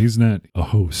 but right. He's not a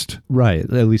host. right.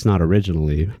 At least not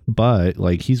originally, but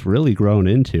like he's really grown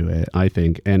into it, I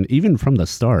think. And even from the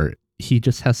start, he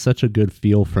just has such a good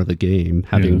feel for the game,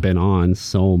 having been on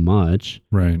so much.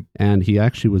 And he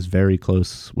actually was very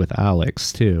close with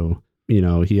Alex too.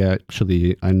 He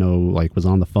actually, I know, like was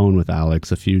on the phone with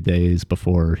Alex a few days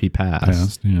before he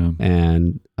passed. Yeah.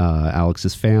 And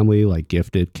Alex's family like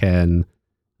gifted Ken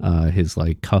his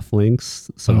like cufflinks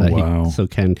so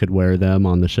Ken could wear them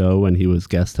on the show when he was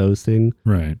guest hosting.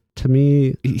 Right. To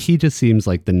me, he just seems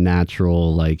like the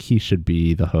natural, like he should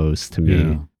be the host to me.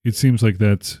 Yeah. It seems like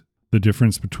that's the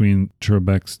difference between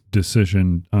Trebek's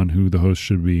decision on who the host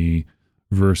should be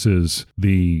versus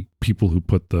the people who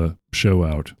put the show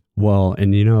out. Well,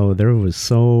 and there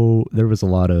was a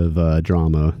lot of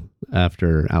drama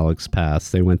after Alex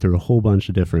passed. They went through a whole bunch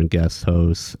of different guest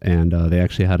hosts, and they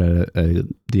actually had the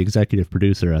executive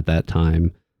producer at that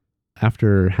time.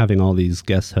 After having all these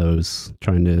guest hosts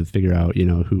trying to figure out,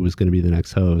 who was going to be the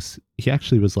next host, he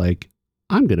actually was like,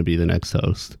 "I'm going to be the next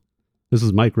host." This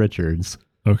is Mike Richards.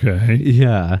 Okay.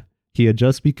 Yeah. He had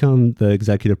just become the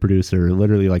executive producer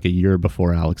literally like a year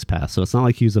before Alex passed. So it's not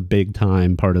like he was a big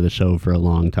time part of the show for a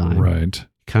long time. Right.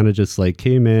 Kind of just like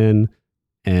came in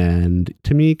and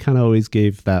to me kind of always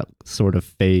gave that sort of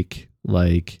fake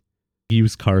like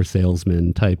used car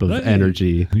salesman type of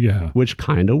energy. Yeah. Which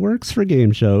kind of works for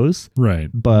game shows. Right.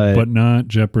 But not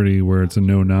Jeopardy where it's a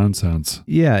no nonsense.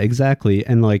 Yeah, exactly.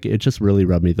 And like it just really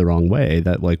rubbed me the wrong way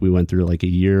that like we went through like a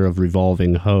year of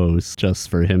revolving hosts just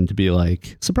for him to be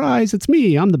like, surprise, it's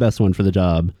me. I'm the best one for the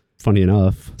job. Funny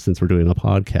enough, since we're doing a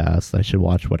podcast, I should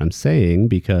watch what I'm saying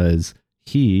because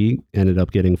he ended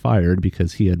up getting fired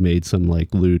because he had made some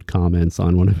like lewd comments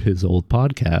on one of his old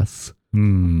podcasts.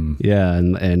 Yeah,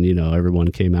 and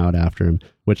everyone came out after him,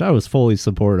 which I was fully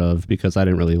supportive because I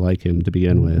didn't really like him to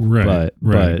begin with. Right,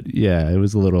 But yeah, it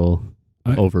was a little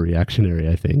overreactionary,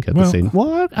 I think, at the same.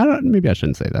 Well, maybe I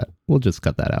shouldn't say that. We'll just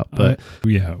cut that out. But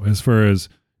as far as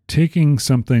taking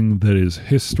something that is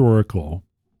historical,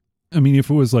 I mean, if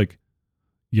it was like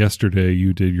yesterday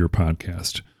you did your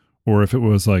podcast, or if it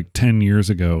was like 10 years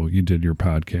ago you did your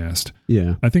podcast.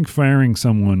 Yeah. I think firing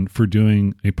someone for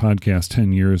doing a podcast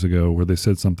 10 years ago where they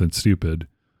said something stupid,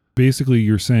 basically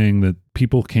you're saying that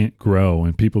people can't grow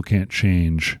and people can't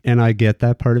change. And I get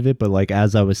that part of it, but like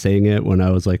as I was saying it, when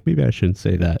I was like, maybe I shouldn't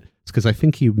say that, it's because I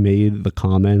think he made the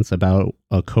comments about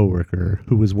a coworker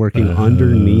who was working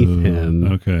underneath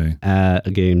him at a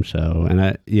game show.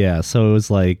 And so it was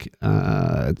like,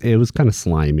 it was kind of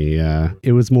slimy. Yeah.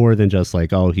 It was more than just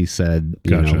like, oh, he said,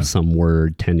 some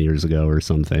word 10 years ago or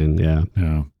something. Yeah.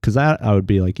 Yeah. Because that I would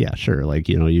be like, yeah, sure. Like,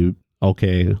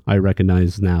 okay, I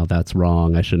recognize now that's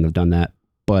wrong. I shouldn't have done that.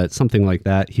 But something like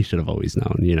that, he should have always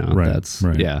known,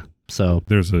 Right. Yeah. So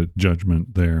there's a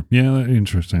judgment there. Yeah,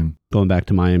 interesting. Going back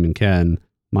to Mayim and Ken,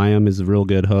 Mayim is a real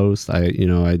good host. I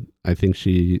think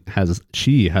she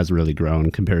has really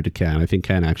grown compared to Ken. I think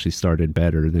Ken actually started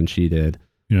better than she did.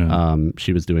 Yeah.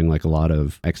 She was doing like a lot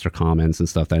of extra comments and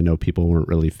stuff that I know people weren't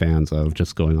really fans of,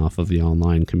 just going off of the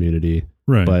online community.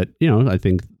 Right. But I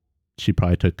think she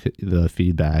probably took the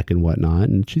feedback and whatnot,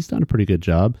 and she's done a pretty good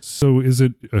job. So is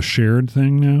it a shared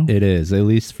thing now? It is, at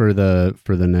least for the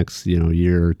next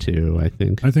year or two, I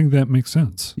think. I think that makes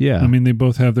sense. Yeah. I mean, they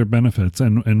both have their benefits,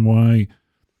 and why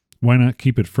not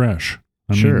keep it fresh?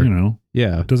 I mean,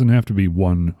 yeah, it doesn't have to be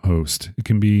one host. It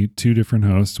can be two different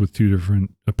hosts with two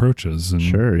different approaches, and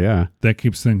sure, yeah, that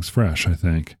keeps things fresh, I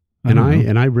think. And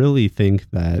I really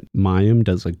think that Mayim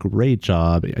does a great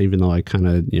job, even though I kind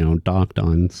of, docked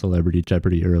on Celebrity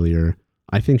Jeopardy earlier.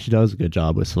 I think she does a good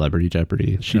job with Celebrity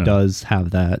Jeopardy. She does have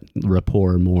that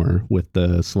rapport more with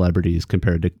the celebrities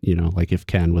compared to, like if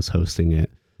Ken was hosting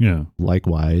it. Yeah.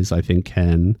 Likewise, I think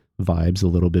Ken vibes a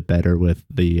little bit better with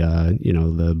the,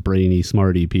 the brainy,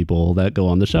 smarty people that go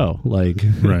on the show. Like,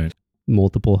 right.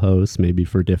 Multiple hosts, maybe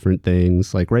for different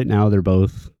things. Like right now, they're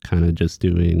both kind of just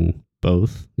doing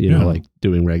both, like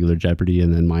doing regular Jeopardy,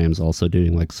 and then Mayim's also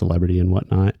doing like celebrity and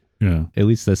whatnot. Yeah. At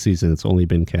least this season, it's only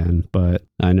been Ken, but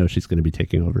I know she's going to be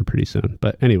taking over pretty soon.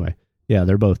 But anyway, yeah,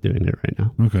 they're both doing it right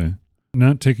now. Okay.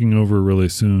 Not taking over really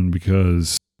soon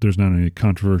because there's not any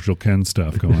controversial Ken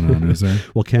stuff going on, is there?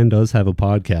 Well, Ken does have a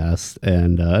podcast,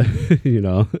 and,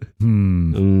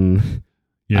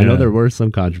 Yeah. I know there were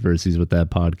some controversies with that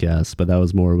podcast, but that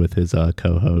was more with his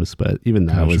co-host. But even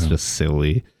that was just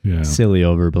silly,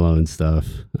 overblown stuff.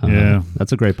 Yeah.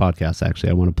 That's a great podcast,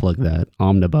 actually. I want to plug that.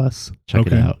 Omnibus. Check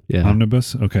it out. Yeah.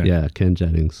 Omnibus? Okay. Yeah, Ken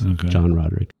Jennings, John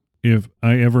Roderick. If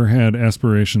I ever had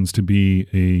aspirations to be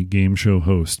a game show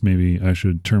host, maybe I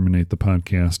should terminate the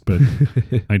podcast, but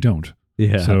I don't.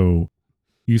 Yeah. So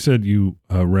you said you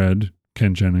read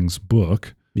Ken Jennings'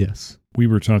 book. Yes. We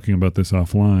were talking about this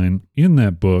offline. In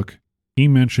that book, he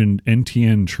mentioned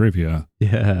NTN trivia,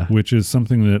 which is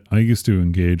something that I used to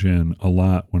engage in a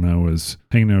lot when I was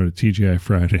hanging out at TGI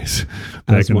Fridays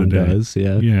back in the day. Does,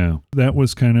 yeah. That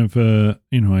was kind of, I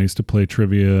used to play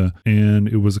trivia, and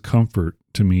it was a comfort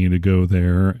to me to go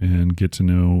there and get to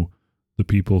know the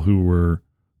people who were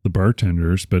the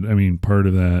bartenders. But I mean, part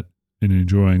of that and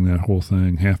enjoying that whole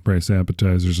thing, half-price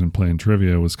appetizers and playing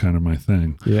trivia was kind of my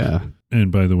thing. Yeah.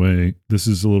 And by the way, this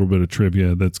is a little bit of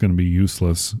trivia that's going to be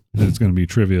useless. It's going to be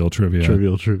trivial trivia.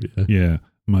 Trivial trivia. Yeah.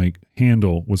 My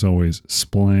handle was always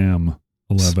Splam11.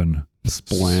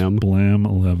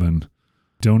 Splam11.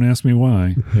 Don't ask me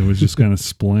why. It was just kind of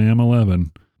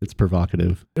Splam11. It's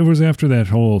provocative. It was after that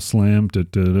whole slam,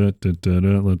 let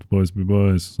the boys be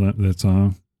boys, that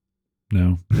song.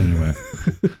 No. Anyway.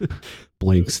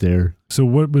 Blank stare. So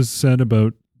what was said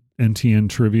about NTN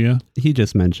trivia? He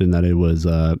just mentioned that it was,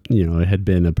 it had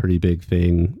been a pretty big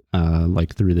thing,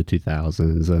 like through the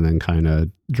 2000s, and then kind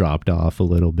of dropped off a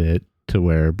little bit to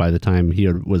where by the time he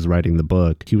was writing the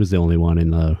book, he was the only one in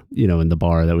the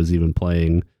bar that was even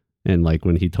playing. And like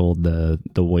when he told the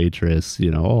waitress,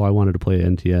 I wanted to play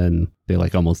NTN, they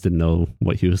like almost didn't know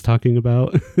what he was talking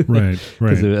about. Right.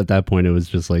 Because at that point it was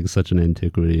just like such an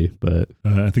antiquity. But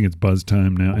I think it's Buzz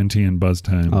Time now, NTN Buzz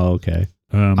Time. Oh, okay.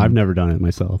 I've never done it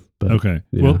myself. But, okay.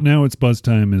 Well, now it's Buzz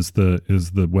Time is the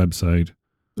website.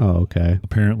 Oh, okay.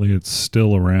 Apparently it's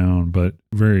still around, but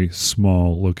very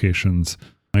small locations.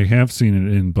 I have seen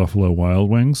it in Buffalo Wild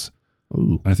Wings.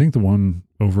 Ooh. I think the one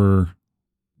over,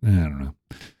 I don't know.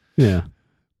 Yeah.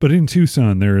 But in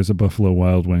Tucson, there is a Buffalo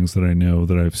Wild Wings that I know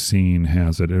that I've seen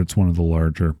has it. It's one of the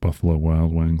larger Buffalo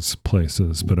Wild Wings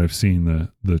places, but I've seen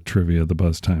the trivia, the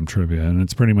Buzz Time trivia, and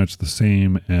it's pretty much the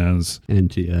same as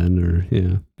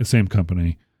NTN the same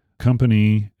company.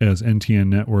 Company as NTN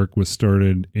Network was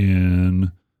started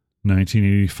in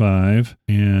 1985,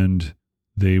 and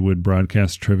they would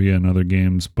broadcast trivia and other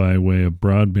games by way of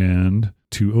broadband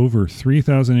to over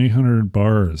 3,800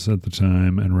 bars at the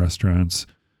time and restaurants.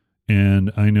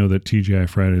 And I know that TGI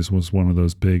Fridays was one of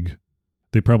those big,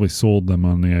 they probably sold them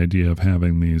on the idea of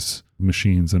having these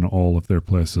machines in all of their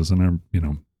places. And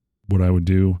what I would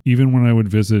do, even when I would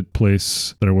visit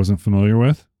place that I wasn't familiar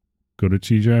with, go to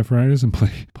TGI Fridays and play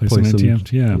some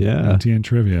NTN, NTN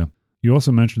trivia. You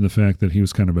also mentioned the fact that he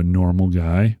was kind of a normal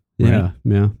guy. Right?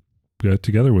 Yeah. Got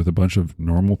together with a bunch of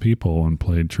normal people and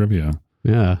played trivia.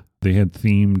 Yeah. They had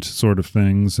themed sort of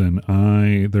things, and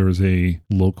there was a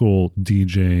local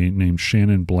DJ named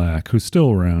Shannon Black, who's still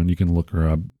around. You can look her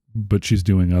up, but she's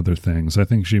doing other things. I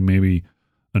think she may be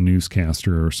a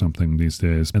newscaster or something these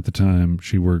days. At the time,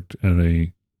 she worked at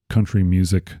a country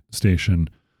music station.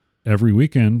 Every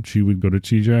weekend, she would go to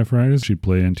TGI Fridays. She'd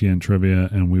play NTN trivia,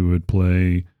 and we would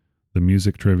play the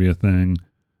music trivia thing.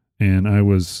 And I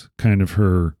was kind of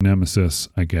her nemesis,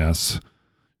 I guess.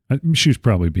 She was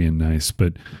probably being nice,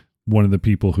 but one of the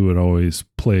people who would always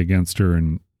play against her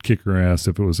and kick her ass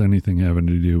if it was anything having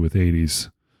to do with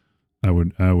 80s. I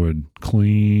would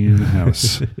clean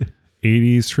house.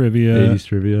 80s trivia.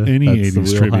 Any that's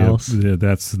 80s trivia. Yeah,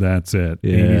 that's it.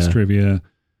 Yeah. 80s trivia.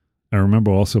 I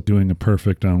remember also doing a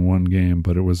perfect on one game,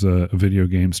 but it was a video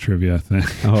games trivia thing.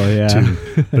 Oh, yeah.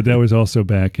 Too. But that was also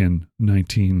back in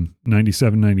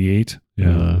 1997, 98.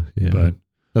 Yeah. But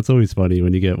that's always funny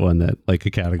when you get one that like a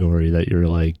category that you're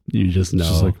like, you just know.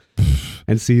 Just like,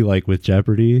 and see, like with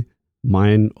Jeopardy,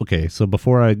 mine, okay, so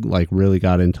before I like really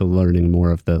got into learning more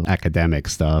of the academic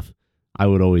stuff, I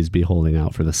would always be holding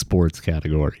out for the sports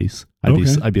categories.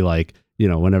 I'd be like,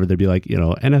 whenever there'd be like,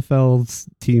 NFL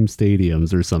team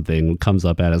stadiums or something comes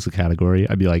up as a category,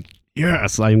 I'd be like,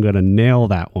 yes, I'm going to nail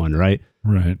that one, right?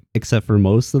 Right. Except for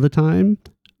most of the time,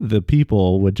 the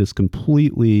people would just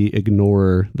completely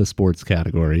ignore the sports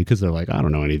category because they're like, I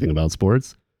don't know anything about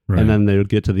sports. Right. And then they would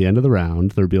get to the end of the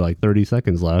round. There'd be like 30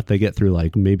 seconds left. They get through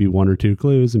like maybe one or two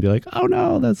clues and be like, oh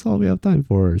no, that's all we have time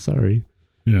for. Sorry.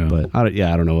 Yeah. But I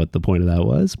don't know what the point of that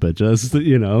was, but just,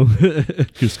 you know,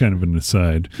 Just kind of an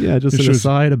aside. yeah, just It an shows-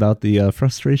 aside about the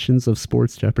frustrations of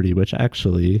sports Jeopardy, which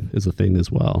actually is a thing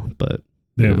as well. But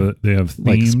They you have know, they have themed.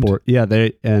 like sport, yeah.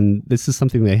 And this is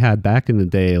something they had back in the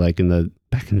day, back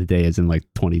in the day, as in like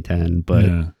 2010. But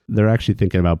Yeah. they're actually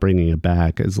thinking about bringing it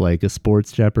back as like a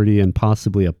sports Jeopardy and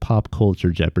possibly a pop culture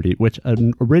Jeopardy, which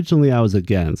originally I was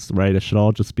against. Right, it should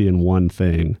all just be in one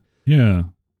thing. Yeah.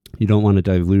 You don't want to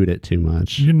dilute it too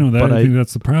much. You know that. But I think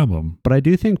that's the problem. But I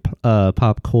do think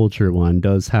pop culture one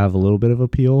does have a little bit of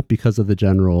appeal because of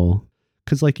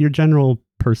because like your general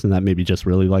person that maybe just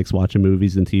really likes watching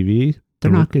movies and TV,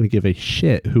 they're not going to give a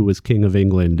shit who was king of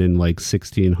England in like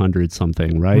 1600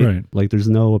 something, right? Right. Like there's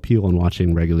no appeal in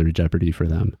watching regular Jeopardy for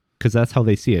them because that's how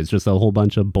they see it. It's just a whole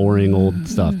bunch of boring old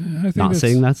stuff. I think Not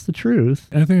saying that's the truth.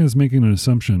 I think it's making an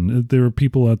assumption. There are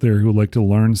people out there who like to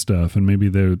learn stuff, and maybe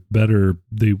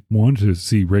they want to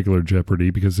see regular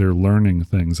Jeopardy because they're learning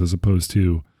things as opposed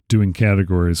to doing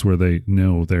categories where they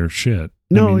know their shit.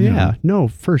 No, you know, no,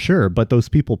 for sure. But those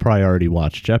people probably already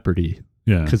watch Jeopardy.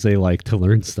 yeah. Because they like to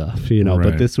learn stuff, you know. Right.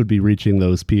 But this would be reaching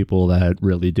those people that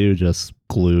really do just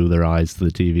glue their eyes to the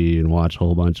TV and watch a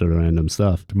whole bunch of random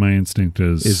stuff. My instinct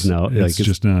is no, it's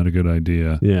just not a good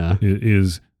idea. Yeah, It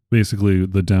is basically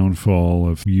the downfall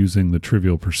of using the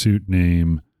Trivial Pursuit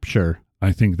name. sure.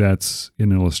 I think that's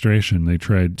an illustration. They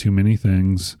tried too many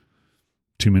things,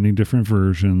 too many different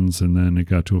versions, and then it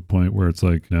got to a point where it's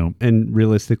like, no. And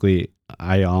realistically,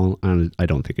 I don't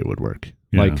think it would work.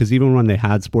 Yeah. Like, because even when they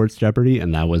had Sports Jeopardy,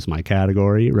 and that was my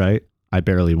category, right? I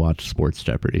barely watched Sports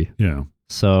Jeopardy. Yeah.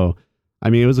 So, I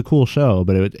mean, it was a cool show,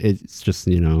 but it's just,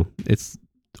 you know, it's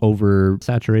over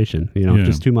saturation, you know, Yeah.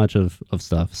 just too much of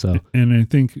stuff. So, And I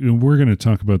think we're going to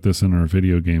talk about this in our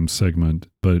video game segment,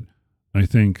 but I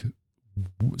think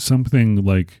something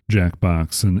like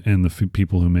Jackbox and the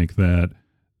people who make that,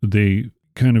 they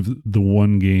kind of, the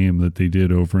one game that they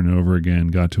did over and over again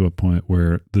got to a point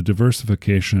where the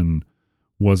diversification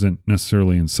wasn't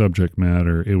necessarily in subject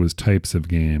matter, it was types of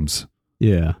games.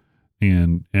 yeah.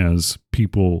 And as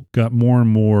people got more and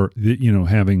more, you know,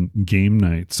 having game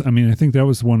nights, I mean, I think that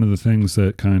was one of the things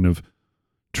that kind of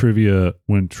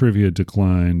when trivia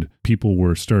declined, people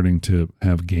were starting to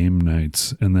have game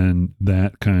nights. And then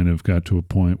that kind of got to a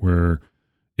point where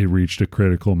it reached a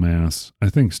critical mass. I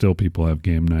think still people have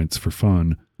game nights for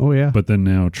fun, Oh, yeah. but then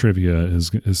now trivia has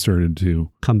started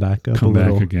to come back up come a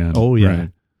little. back again. Oh, yeah. Right.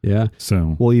 Yeah.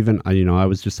 So, Well, even, you know, I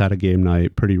was just at a game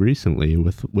night pretty recently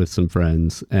with some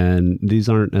friends, and these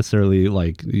aren't necessarily,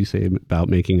 like you say about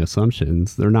making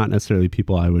assumptions. They're not necessarily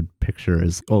people I would picture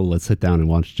as, oh, let's sit down and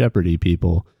watch Jeopardy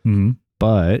people. mhm.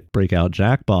 But break out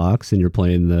Jackbox and you're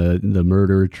playing the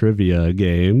murder trivia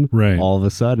game. Right. All of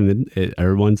a sudden,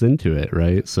 everyone's into it,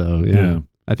 right? So, yeah.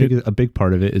 I think a big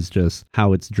part of it is just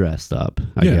how it's dressed up,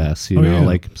 I Yeah. guess. You Oh, know, yeah.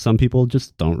 like some people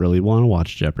just don't really want to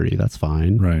watch Jeopardy. That's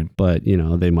fine. Right. But, you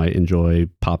know, they might enjoy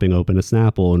popping open a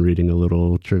Snapple and reading a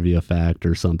little trivia fact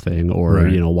or something, or,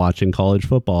 Right. you know, watching college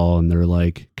football and they're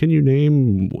like, can you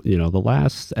name, you know, the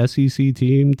last SEC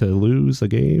team to lose a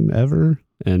game ever?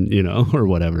 And, you know, or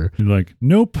whatever. You're like,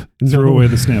 nope, throw No. away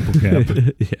the Snapple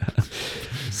cap. Yeah.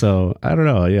 So I don't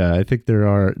know. Yeah. I think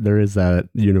there is that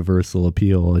universal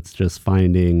appeal. It's just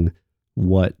finding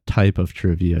what type of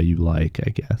trivia you like, I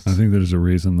guess. I think there's a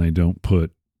reason they don't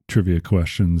put trivia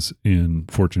questions in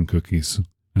fortune cookies,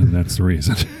 and that's the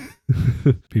reason.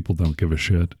 People don't give a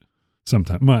shit.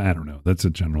 Sometimes, well, I don't know. That's a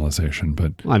generalization,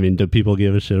 but I mean, do people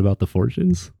give a shit about the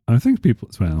fortunes? I think people.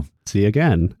 Well, See,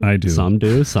 again, I do. some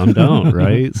do, some don't,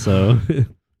 right? So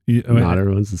Yeah, not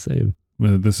everyone's the same.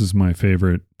 well, this is my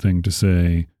favorite thing to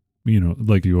say. You know,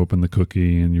 like you open the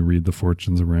cookie and you read the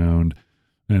fortunes around,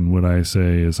 and what I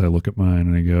say is I look at mine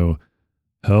and I go,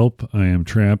 "Help! I am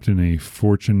trapped in a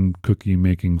fortune cookie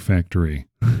making factory."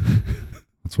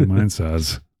 That's what mine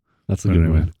says. That's a But good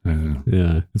anyway, one. I don't know.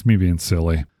 Yeah, It's me being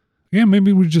silly. Yeah,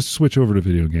 maybe we just switch over to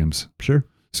video games. sure.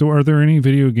 So are there any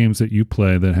video games that you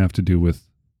play that have to do with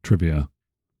trivia?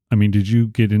 I mean, did you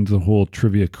get into the whole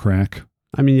trivia crack?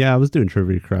 I mean, yeah, I was doing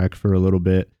Trivia Crack for a little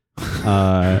bit.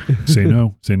 Say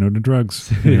no to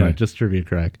drugs. Yeah, Anyway. just Trivia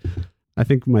Crack. I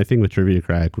think my thing with Trivia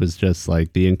Crack was just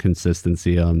like the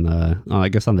inconsistency on I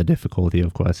guess on the difficulty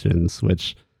of questions,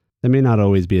 which that may not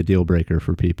always be a deal breaker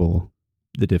for people,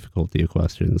 the difficulty of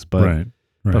questions, but right.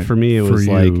 but for me it For was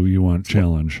you, like you want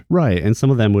challenge. right, and some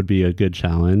of them would be a good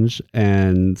challenge,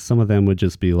 and some of them would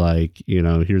just be like, you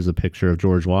know, here's a picture of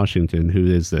George Washington. Who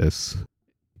is this?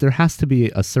 There has to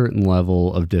be a certain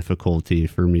level of difficulty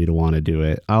for me to want to do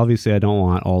it. Obviously, I don't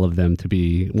want all of them to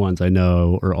be ones I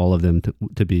know, or all of them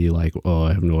to be like, oh,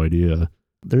 I have no idea.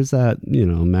 There's that,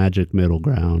 magic middle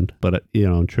ground. But,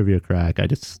 Trivia Crack,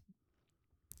 it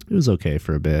was okay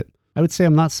for a bit. I would say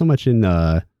I'm not so much in,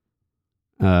 I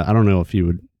don't know if you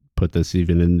would put this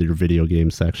even in your video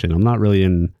game section. I'm not really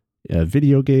in a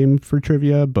video game for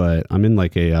trivia, but I'm in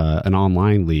like an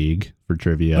online league for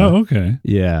trivia. Oh, okay.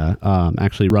 Yeah.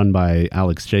 Actually run by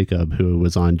Alex Jacob, who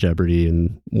was on Jeopardy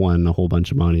and won a whole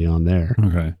bunch of money on there.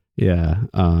 Okay. Yeah.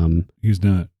 He's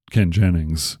not Ken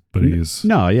Jennings, but he's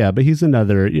no, yeah, but he's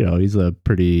another, he's a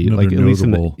pretty another like at least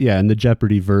in notable- in the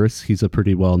Jeopardy verse, he's a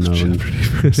pretty well known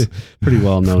pretty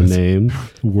well known name.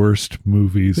 worst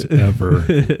movies ever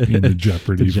in the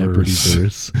Jeopardy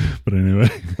verse. But anyway,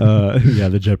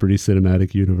 the Jeopardy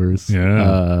cinematic universe.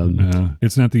 Yeah.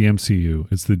 It's not the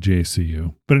MCU, it's the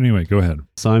JCU. But anyway, go ahead.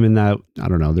 So I'm in that, I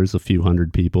don't know, there's a few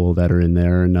hundred people that are in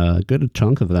there, and a good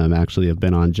chunk of them actually have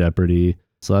been on Jeopardy.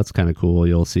 So that's kind of cool.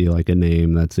 You'll see like a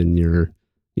name that's in your,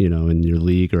 in your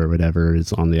league or whatever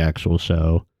is on the actual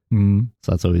show. Mm.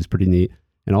 So that's always pretty neat.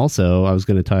 And also, I was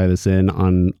going to tie this in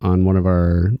on one of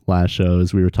our last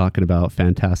shows. We were talking about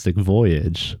Fantastic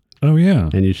Voyage. Oh, yeah.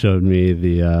 And you showed me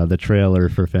the trailer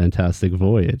for Fantastic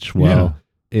Voyage. Well,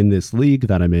 in this league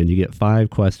that I'm in, you get 5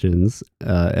 questions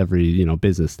every,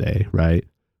 business day, right?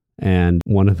 And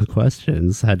one of the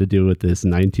questions had to do with this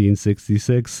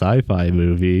 1966 sci-fi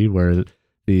movie where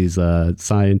these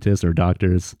scientists or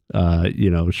doctors,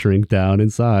 shrink down in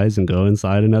size and go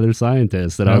inside another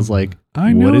scientist. And I was like,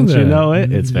 wouldn't you know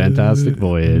it? It's Fantastic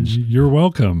Voyage. You're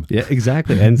welcome. Yeah,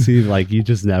 exactly. And see, like, you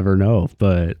just never know,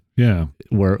 but yeah,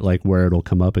 where it'll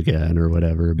come up again or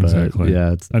whatever. But exactly.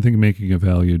 Yeah, I think making a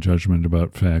value judgment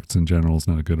about facts in general is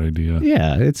not a good idea.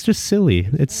 Yeah, it's just silly.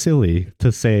 It's silly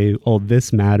to say, oh,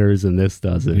 this matters and this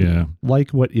doesn't. Yeah.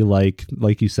 Like what you like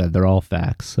you said, they're all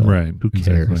facts. So right. Who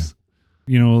cares? Exactly.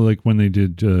 Like when they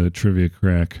did Trivia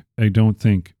Crack, I don't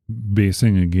think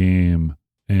basing a game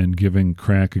and giving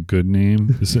crack a good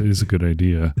name is a good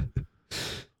idea.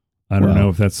 I don't know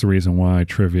if that's the reason why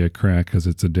Trivia Crack, because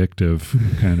it's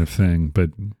addictive kind of thing, but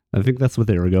I think that's what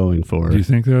they were going for. Do you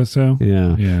think that was so?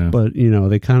 Yeah. Yeah. But,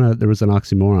 there was an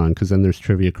oxymoron because then there's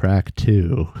Trivia Crack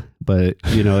too. But,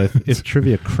 if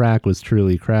Trivia Crack was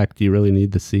truly crack, do you really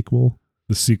need the sequel?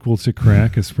 The sequel to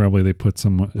Crack is probably they put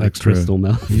some extra crystal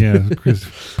meth. Yeah,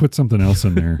 put something else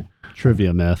in there.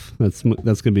 Trivia meth. That's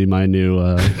gonna be my new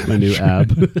app.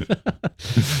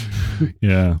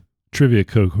 Yeah, Trivia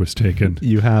Coke was taken.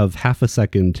 You have half a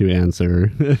second to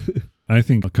answer. I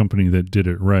think a company that did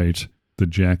it right, the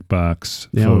Jackbox.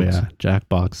 Oh folks, yeah,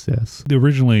 Jackbox. Yes.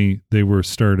 Originally, they were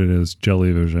started as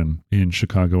Jellyvision in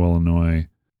Chicago, Illinois.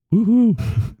 Woohoo!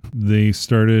 They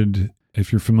started.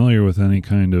 If you're familiar with any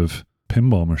kind of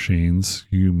pinball machines,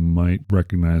 you might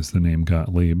recognize the name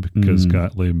Gottlieb because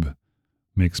Gottlieb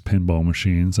makes pinball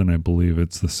machines, and I believe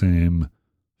it's the same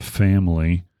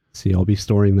family. See, I'll be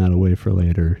storing that away for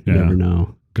later. You never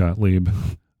know. Gottlieb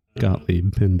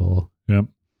pinball. Yep.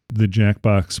 The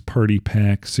Jackbox Party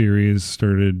Pack series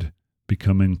started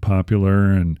becoming popular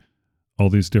and all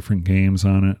these different games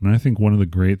on it. And I think one of the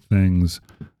great things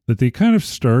that they kind of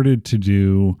started to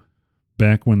do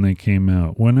back when they came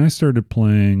out, when I started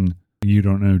playing You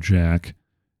Don't Know Jack,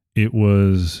 it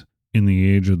was in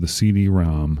the age of the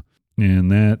CD-ROM.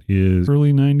 And that is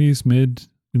early 90s,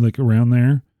 like around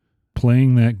there.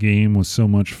 Playing that game was so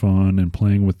much fun, and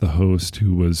playing with the host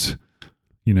who was,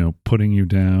 putting you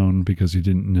down because you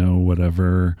didn't know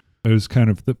whatever. It was kind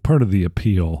of part of the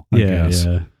appeal, I guess.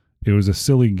 Yeah. It was a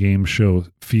silly game show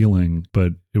feeling,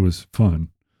 but it was fun.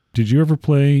 Did you ever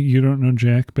play You Don't Know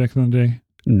Jack back in the day?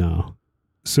 No.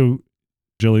 So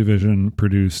Jellyvision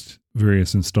produced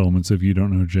various installments of You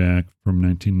Don't Know Jack from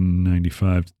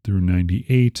 1995 through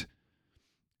 98.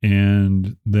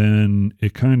 And then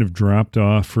it kind of dropped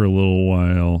off for a little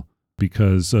while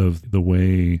because of the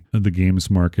way the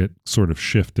games market sort of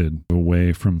shifted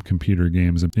away from computer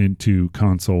games into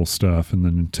console stuff and the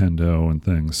Nintendo and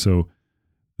things. So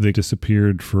they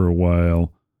disappeared for a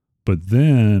while. But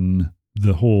then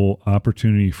the whole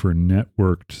opportunity for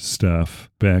networked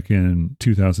stuff back in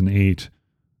 2008,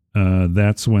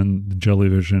 that's when the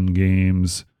Jellyvision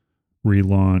games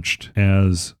relaunched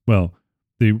as, well,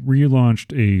 they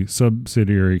relaunched a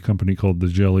subsidiary company called the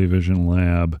Jellyvision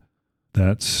Lab.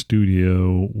 That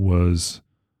studio was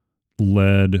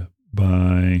led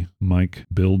by Mike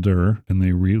Builder, and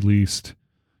they released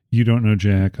You Don't Know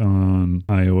Jack on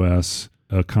iOS,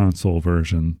 a console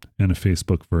version, and a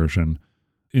Facebook version.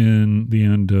 In the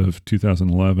end of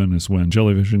 2011 is when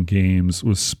Jellyvision Games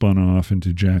was spun off into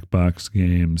Jackbox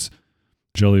Games.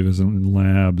 Jellyvision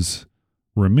Labs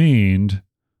remained,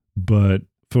 but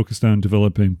focused on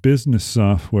developing business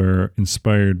software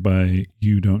inspired by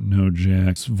You Don't Know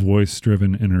Jack's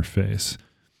voice-driven interface.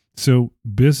 So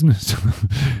business,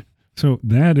 so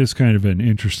that is kind of an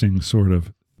interesting sort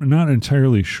of, not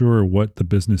entirely sure what the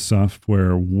business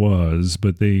software was,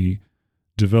 but they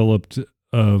developed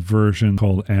a version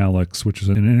called Alex, which is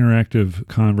an interactive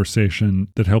conversation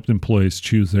that helped employees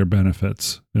choose their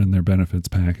benefits and their benefits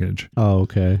package. Oh,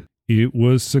 okay. It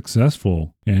was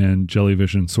successful, and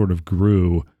Jellyvision sort of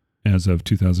grew as of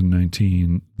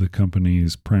 2019, the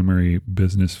company's primary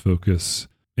business focus,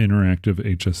 interactive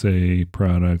HSA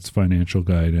products, financial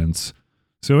guidance.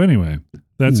 So anyway,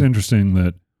 that's interesting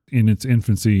that in its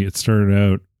infancy, it started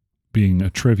out being a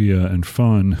trivia and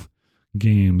fun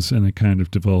games, and it kind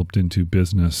of developed into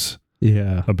business.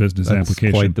 Yeah. A business That's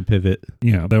application. quite the pivot.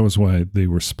 Yeah, that was why they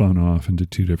were spun off into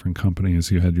two different companies.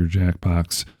 You had your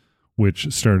Jackbox,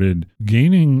 which started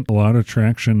gaining a lot of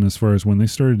traction as far as when they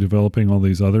started developing all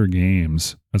these other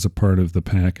games as a part of the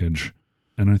package.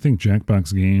 And I think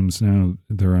Jackbox Games now,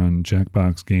 they're on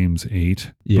Jackbox Games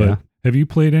 8. Yeah. But have you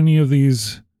played any of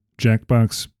these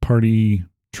Jackbox party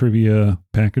trivia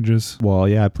packages? Well,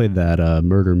 yeah, I played that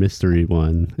murder mystery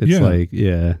one. It's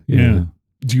Yeah.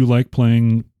 Do you like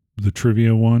playing the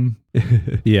trivia one?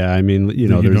 Yeah, I mean, You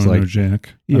there's don't like know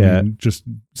Jack. Yeah. I mean, just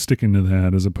sticking to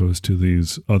that as opposed to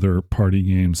these other party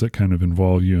games that kind of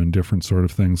involve you in different sort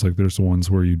of things. Like there's the ones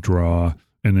where you draw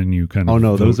and then you kind of Oh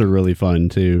no, vote. those are really fun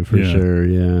too, for sure.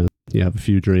 Yeah. You have a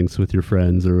few drinks with your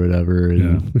friends or whatever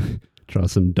and draw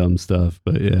some dumb stuff,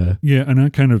 but yeah. Yeah, and I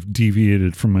kind of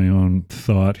deviated from my own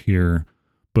thought here.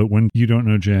 But when You Don't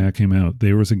Know Jack came out,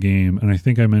 there was a game, and I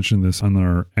think I mentioned this on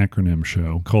our acronym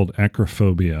show, called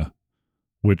Acrophobia,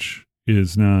 which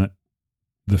is not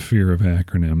the fear of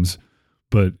acronyms,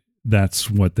 but that's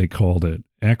what they called it.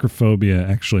 Acrophobia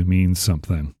actually means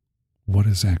something. What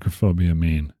does acrophobia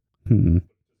mean?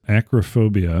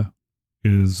 Acrophobia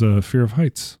is fear of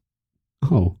heights.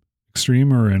 Oh.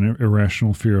 Extreme or an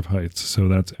irrational fear of heights. So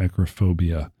that's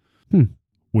acrophobia,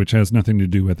 which has nothing to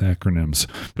do with acronyms.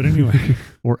 But anyway.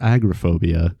 Or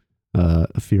agrophobia,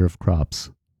 a fear of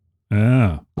crops.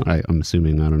 I'm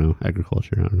assuming, I don't know,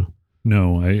 agriculture, I don't know.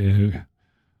 No,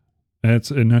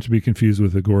 that's not to be confused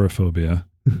with agoraphobia.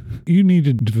 You need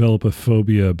to develop a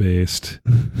phobia-based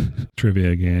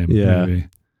trivia game. Yeah. Maybe.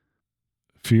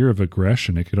 Fear of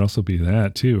aggression. It could also be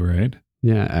that too, right?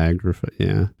 Yeah,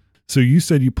 yeah. So you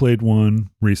said you played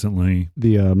one recently.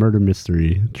 The murder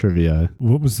mystery trivia.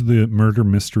 What was the murder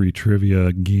mystery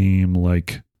trivia game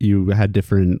like? You had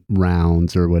different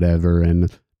rounds or whatever,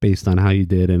 and based on how you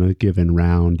did in a given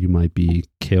round, you might be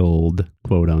killed,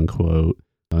 quote unquote.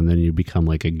 And then you become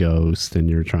like a ghost and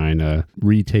you're trying to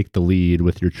retake the lead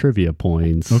with your trivia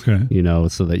points. Okay.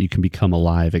 So that you can become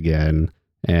alive again.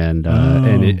 And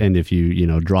and if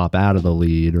you drop out of the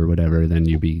lead or whatever, then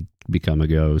you become a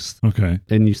ghost. Okay.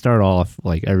 And you start off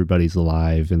like everybody's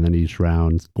alive, and then each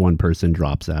round one person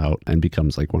drops out and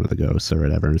becomes like one of the ghosts or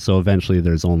whatever. So eventually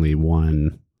there's only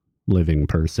one living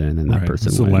person, and that person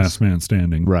it's wins. the last man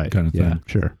standing, Right. kind of Yeah, thing.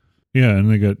 sure. Yeah,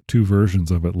 and they got two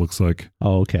versions of it, looks like.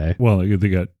 Oh, okay. Well, they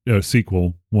got a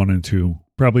sequel, 1 and 2,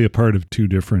 probably a part of two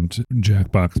different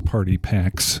Jackbox party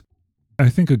packs. I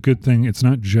think a good thing, it's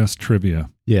not just trivia.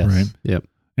 Yes. Right? Yep.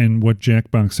 And what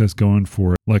Jackbox has going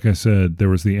for it, like I said, there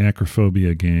was the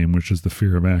Acrophobia game, which is the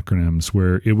fear of acronyms,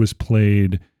 where it was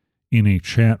played in a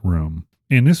chat room.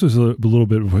 And this was a little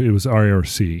bit, it was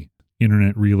IRC,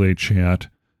 Internet Relay Chat,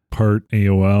 part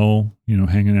AOL,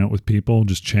 hanging out with people,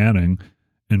 just chatting,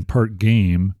 and part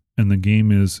game. And the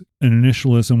game is an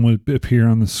initialism would appear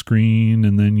on the screen,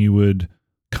 and then you would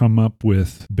come up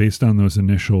with, based on those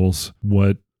initials,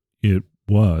 what it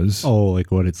was. Oh, like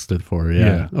what it stood for.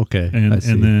 Yeah. Okay. And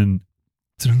then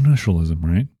it's an initialism,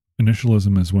 right?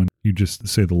 Initialism is when you just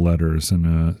say the letters, and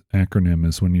an acronym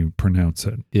is when you pronounce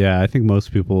it. Yeah, I think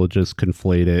most people just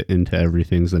conflate it into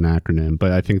everything's an acronym,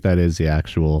 but I think that is the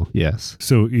actual, yes.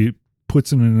 So it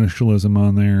puts an initialism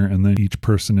on there, and then each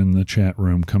person in the chat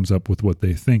room comes up with what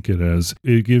they think it is.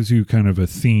 It gives you kind of a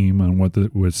theme on what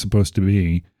it was supposed to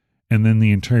be, and then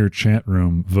the entire chat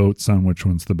room votes on which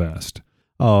one's the best.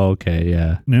 Oh, okay,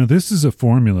 yeah. Now, this is a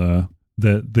formula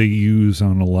that they use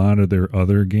on a lot of their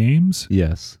other games.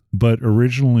 Yes. But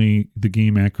originally, the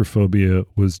game Acrophobia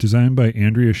was designed by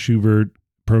Andrea Schubert,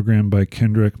 programmed by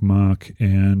Kendrick Mock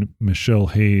and Michelle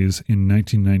Hayes in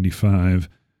 1995.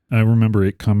 I remember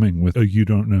it coming with a You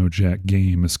Don't Know Jack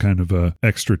game as kind of a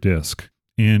extra disc.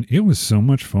 And it was so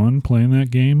much fun playing that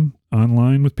game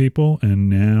online with people. And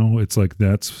now it's like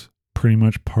that's pretty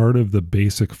much part of the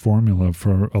basic formula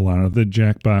for a lot of the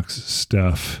Jackbox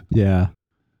stuff. Yeah.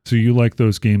 So you like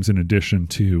those games in addition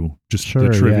to just the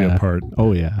trivia part?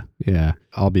 Oh, yeah. Yeah.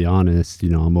 I'll be honest,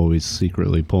 I'm always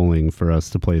secretly pulling for us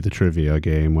to play the trivia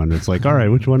game when it's like, all right,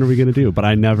 which one are we going to do? But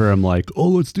I never am like, oh,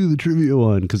 let's do the trivia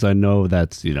one, because I know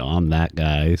that's, I'm that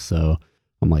guy. So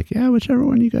I'm like, yeah, whichever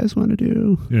one you guys want to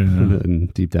do. Yeah.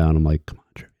 And deep down, I'm like, come on,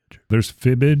 trivia. There's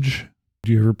Fibbage.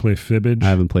 Do you ever play Fibbage? I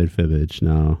haven't played Fibbage,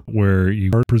 no. Where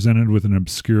you are presented with an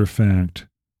obscure fact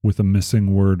with a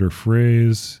missing word or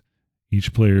phrase.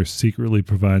 Each player secretly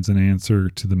provides an answer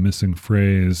to the missing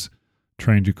phrase,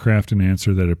 trying to craft an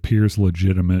answer that appears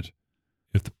legitimate.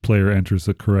 If the player enters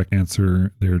the correct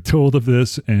answer, they're told of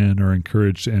this and are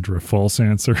encouraged to enter a false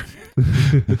answer.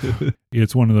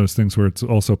 It's one of those things where it's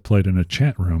also played in a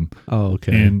chat room. Oh,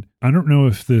 okay. And I don't know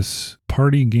if this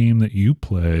party game that you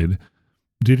played,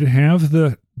 did it have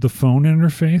the phone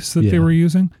interface that they were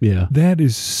using? Yeah. That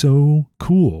is so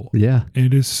cool. Yeah.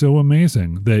 It is so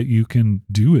amazing that you can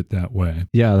do it that way.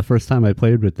 Yeah. The first time I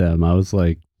played with them, I was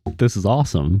like, this is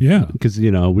awesome. Yeah. Because,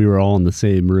 we were all in the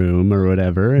same room or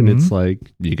whatever. And it's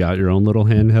like, you got your own little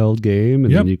handheld game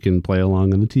and then you can play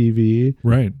along on the TV.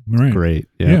 Right. It's great.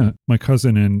 Yeah. My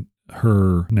cousin and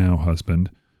her now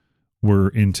husband were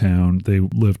in town. They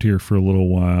lived here for a little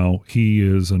while. He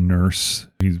is a nurse.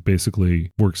 He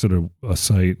basically works at a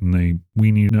site, and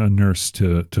we need a nurse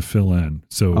to fill in.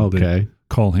 So they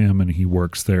call him, and he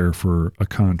works there for a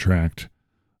contracted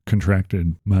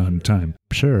amount of time.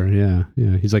 Sure, yeah.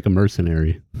 He's like a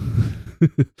mercenary.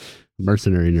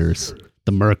 Mercenary nurse.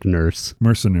 The Merc nurse.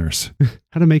 Mercenary.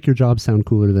 How to make your job sound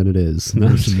cooler than it is.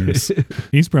 Mercenary.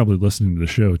 He's probably listening to the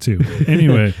show too.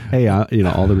 Anyway. Hey,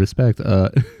 all the respect.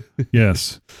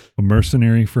 Yes. A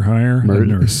mercenary for hire, a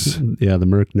nurse. Yeah, the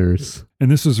Merc nurse. And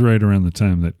this was right around the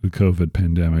time that the COVID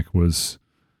pandemic was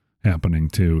happening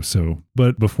too. So,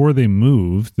 but before they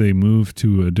moved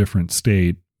to a different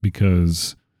state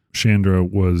because Chandra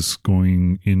was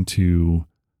going into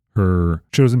her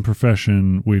chosen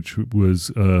profession, which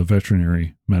was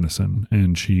veterinary medicine.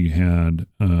 And she had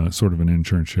sort of an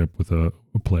internship with a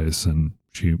place, and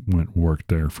she went and worked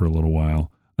there for a little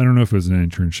while. I don't know if it was an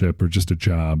internship or just a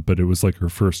job, but it was like her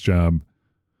first job.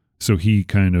 So he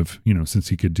kind of, since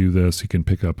he could do this, he can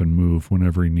pick up and move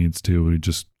whenever he needs to. He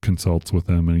just consults with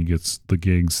them and he gets the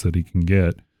gigs that he can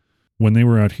get. When they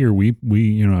were out here, we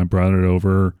I brought it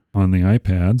over on the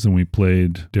iPads and we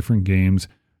played different games.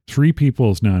 3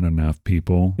 people is not enough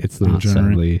people. It's not,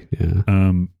 sadly.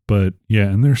 Yeah. But yeah,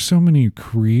 and there's so many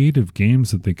creative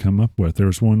games that they come up with.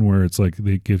 There's one where it's like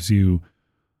it gives you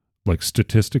like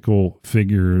statistical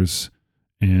figures,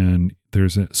 and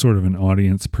there's a sort of an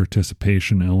audience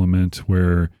participation element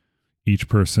where each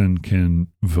person can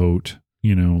vote,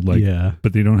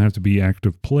 but they don't have to be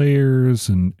active players.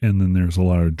 And then there's a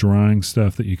lot of drawing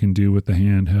stuff that you can do with the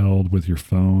handheld with your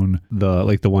phone.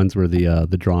 The ones where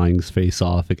the drawings face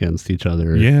off against each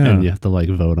other. Yeah. And you have to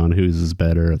vote on whose is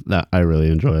better. That I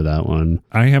really enjoy that one.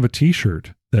 I have a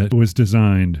t-shirt that was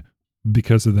designed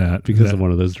because of that. Because of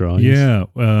one of those drawings. Yeah.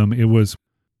 It was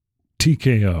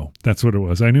TKO. That's what it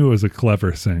was. I knew it was a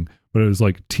clever thing, but it was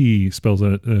like T spells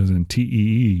it as in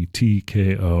TEE,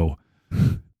 TKO.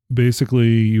 Basically,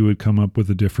 you would come up with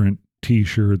a different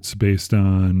t-shirts based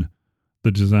on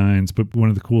the designs. But one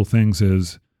of the cool things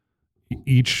is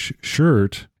each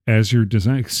shirt, as you're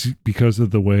designing, because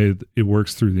of the way it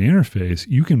works through the interface,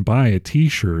 you can buy a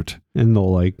t-shirt. And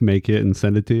they'll make it and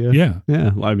send it to you? Yeah.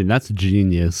 Yeah. Well, I mean, that's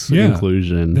genius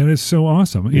inclusion. That is so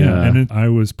awesome. Yeah. And I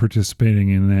was participating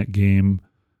in that game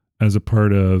as a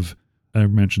part of, I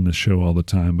mention this show all the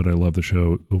time, but I love the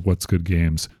show of What's Good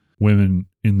Games. Women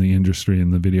in the industry,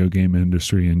 in the video game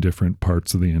industry, in different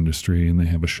parts of the industry, and they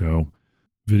have a show.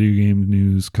 Video game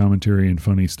news, commentary, and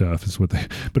funny stuff is what they...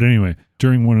 But anyway,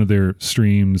 during one of their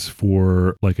streams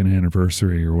for like an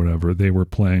anniversary or whatever, they were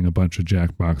playing a bunch of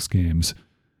Jackbox games.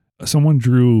 Someone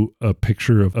drew a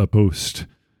picture of a post,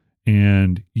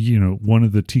 and, one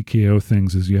of the TKO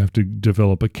things is you have to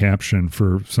develop a caption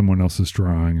for someone else's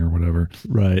drawing or whatever.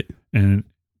 Right. And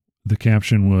the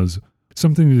caption was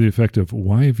something to the effect of,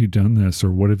 why have you done this?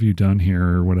 Or what have you done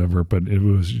here? Or whatever. But it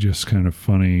was just kind of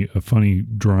funny, a funny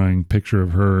drawing picture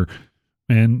of her.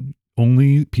 And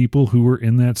only people who were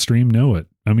in that stream know it.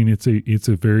 I mean, it's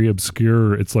a very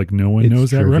obscure, it's like no one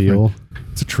knows trivial. That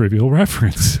reference. It's a trivial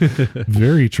reference.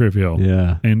 Very trivial.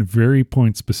 Yeah. And very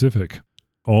point specific.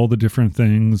 All the different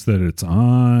things that it's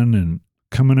on, and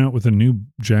coming out with a new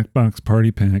Jackbox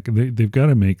party pack. They've got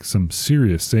to make some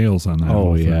serious sales on that.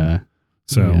 Oh, yeah. Thing.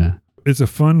 So it's a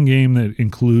fun game that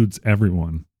includes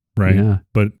everyone, right? Yeah.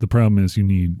 But the problem is you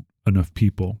need enough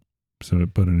people. So,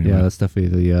 but anyway. Yeah, that's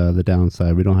definitely the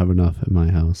downside. We don't have enough at my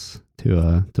house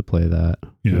to play that.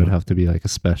 Yeah. It would have to be like a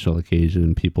special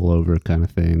occasion, people over kind of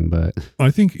thing. But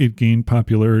I think it gained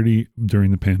popularity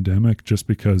during the pandemic just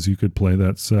because you could play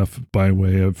that stuff by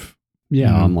way of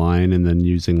online and then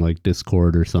using like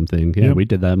Discord or something. Yeah, Yep. we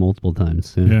did that multiple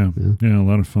times. Yeah, a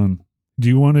lot of fun. Do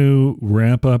you want to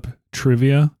wrap up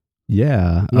trivia?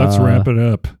 Yeah. Let's wrap it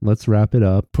up. Let's wrap it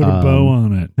up. Put a bow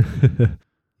on it.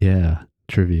 Yeah,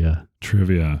 trivia.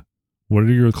 Trivia. What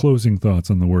are your closing thoughts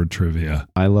on the word trivia?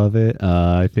 I love it.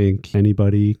 I think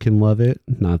anybody can love it.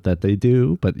 Not that they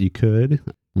do, but you could.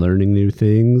 Learning new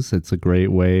things. It's a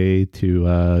great way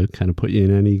to kind of put you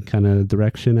in any kind of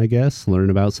direction, I guess. Learn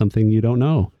about something you don't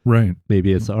know. Right.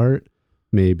 Maybe it's art.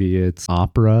 Maybe it's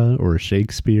opera or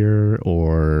Shakespeare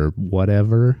or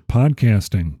whatever.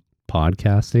 Podcasting.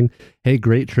 Hey,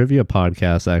 great trivia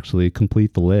podcast, actually.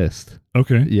 Complete the List.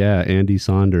 Okay. Yeah, Andy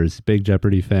Saunders, big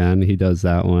Jeopardy fan. He does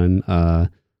that one.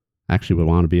 Actually would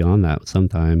want to be on that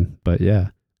sometime. But yeah,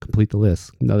 Complete the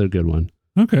List. Another good one.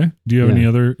 Okay. Do you have any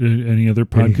other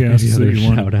podcasts any that you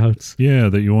want? Shout outs? Yeah,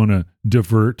 that you want to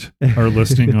divert our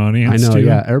listening audience I know, to?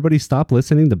 yeah. Everybody stop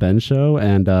listening to Ben Show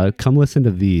and come listen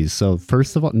to these. So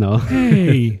first of all, no.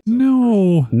 Hey,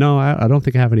 no. No, I don't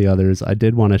think I have any others. I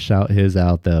did want to shout his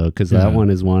out though, because that one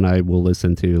is one I will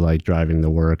listen to like driving to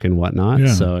work and whatnot.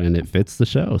 Yeah. So, and it fits the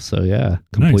show. So yeah,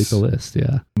 Complete Nice. the List.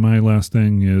 Yeah. My last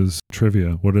thing is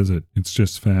trivia. What is it? It's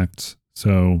just facts.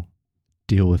 So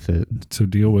Deal with it.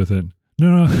 deal with it.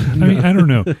 No. I mean, I don't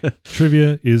know.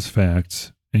 Trivia is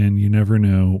facts, and you never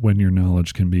know when your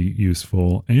knowledge can be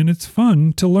useful, and it's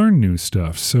fun to learn new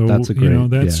stuff. So That's a that's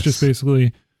great- yes. just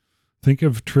basically think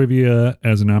of trivia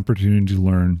as an opportunity to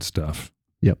learn stuff.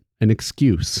 Yep. An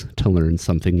excuse to learn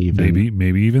something even.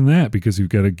 Maybe even that, because you've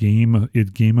got a game.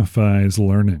 It gamifies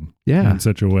learning Yeah. in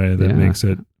such a way that Yeah. makes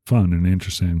it fun and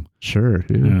interesting. Sure.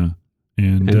 Yeah. Yeah.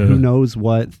 And who knows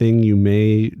what thing you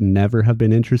may never have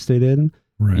been interested in.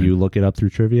 right. You look it up through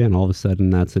trivia and all of a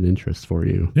sudden that's an interest for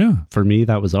you. Yeah. For me,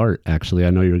 that was art. Actually, I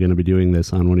know you're going to be doing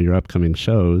this on one of your upcoming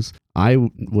shows. I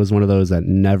was one of those that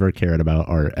never cared about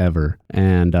art ever.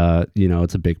 And,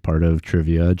 it's a big part of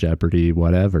trivia, Jeopardy,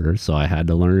 whatever. So I had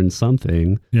to learn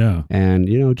something. Yeah. And,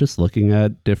 just looking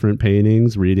at different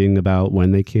paintings, reading about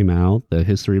when they came out, the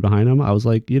history behind them, I was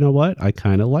like, you know what? I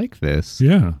kind of like this.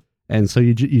 Yeah. And so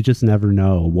you just never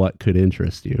know what could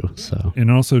interest you. So, And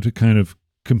also to kind of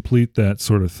complete that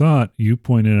sort of thought, you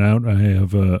pointed out, I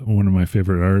have one of my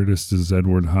favorite artists is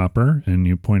Edward Hopper, and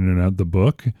you pointed out the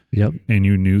book. yep. And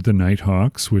you knew the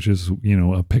Nighthawks, which is,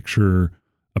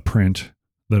 a print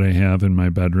that I have in my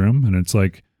bedroom. And it's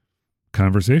like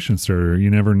conversation starter. You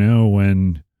never know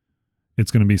when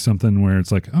it's going to be something where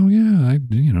it's like, oh yeah,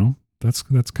 that's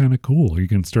kind of cool. You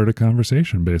can start a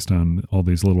conversation based on all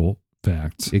these little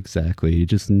facts. Exactly. You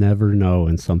just never know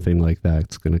when something like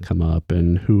that's going to come up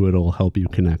and who it'll help you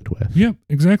connect with. Yep,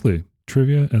 exactly.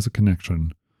 Trivia as a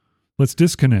connection. Let's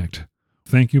disconnect.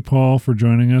 Thank you, Paul, for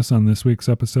joining us on this week's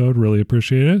episode. Really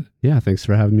appreciate it. Yeah. Thanks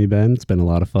for having me, Ben. It's been a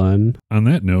lot of fun. On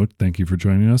that note, thank you for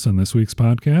joining us on this week's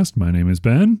podcast. My name is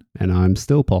Ben, And I'm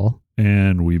still Paul.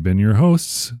 and we've been your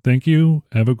hosts. Thank you.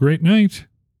 Have a great night.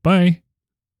 Bye.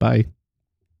 Bye.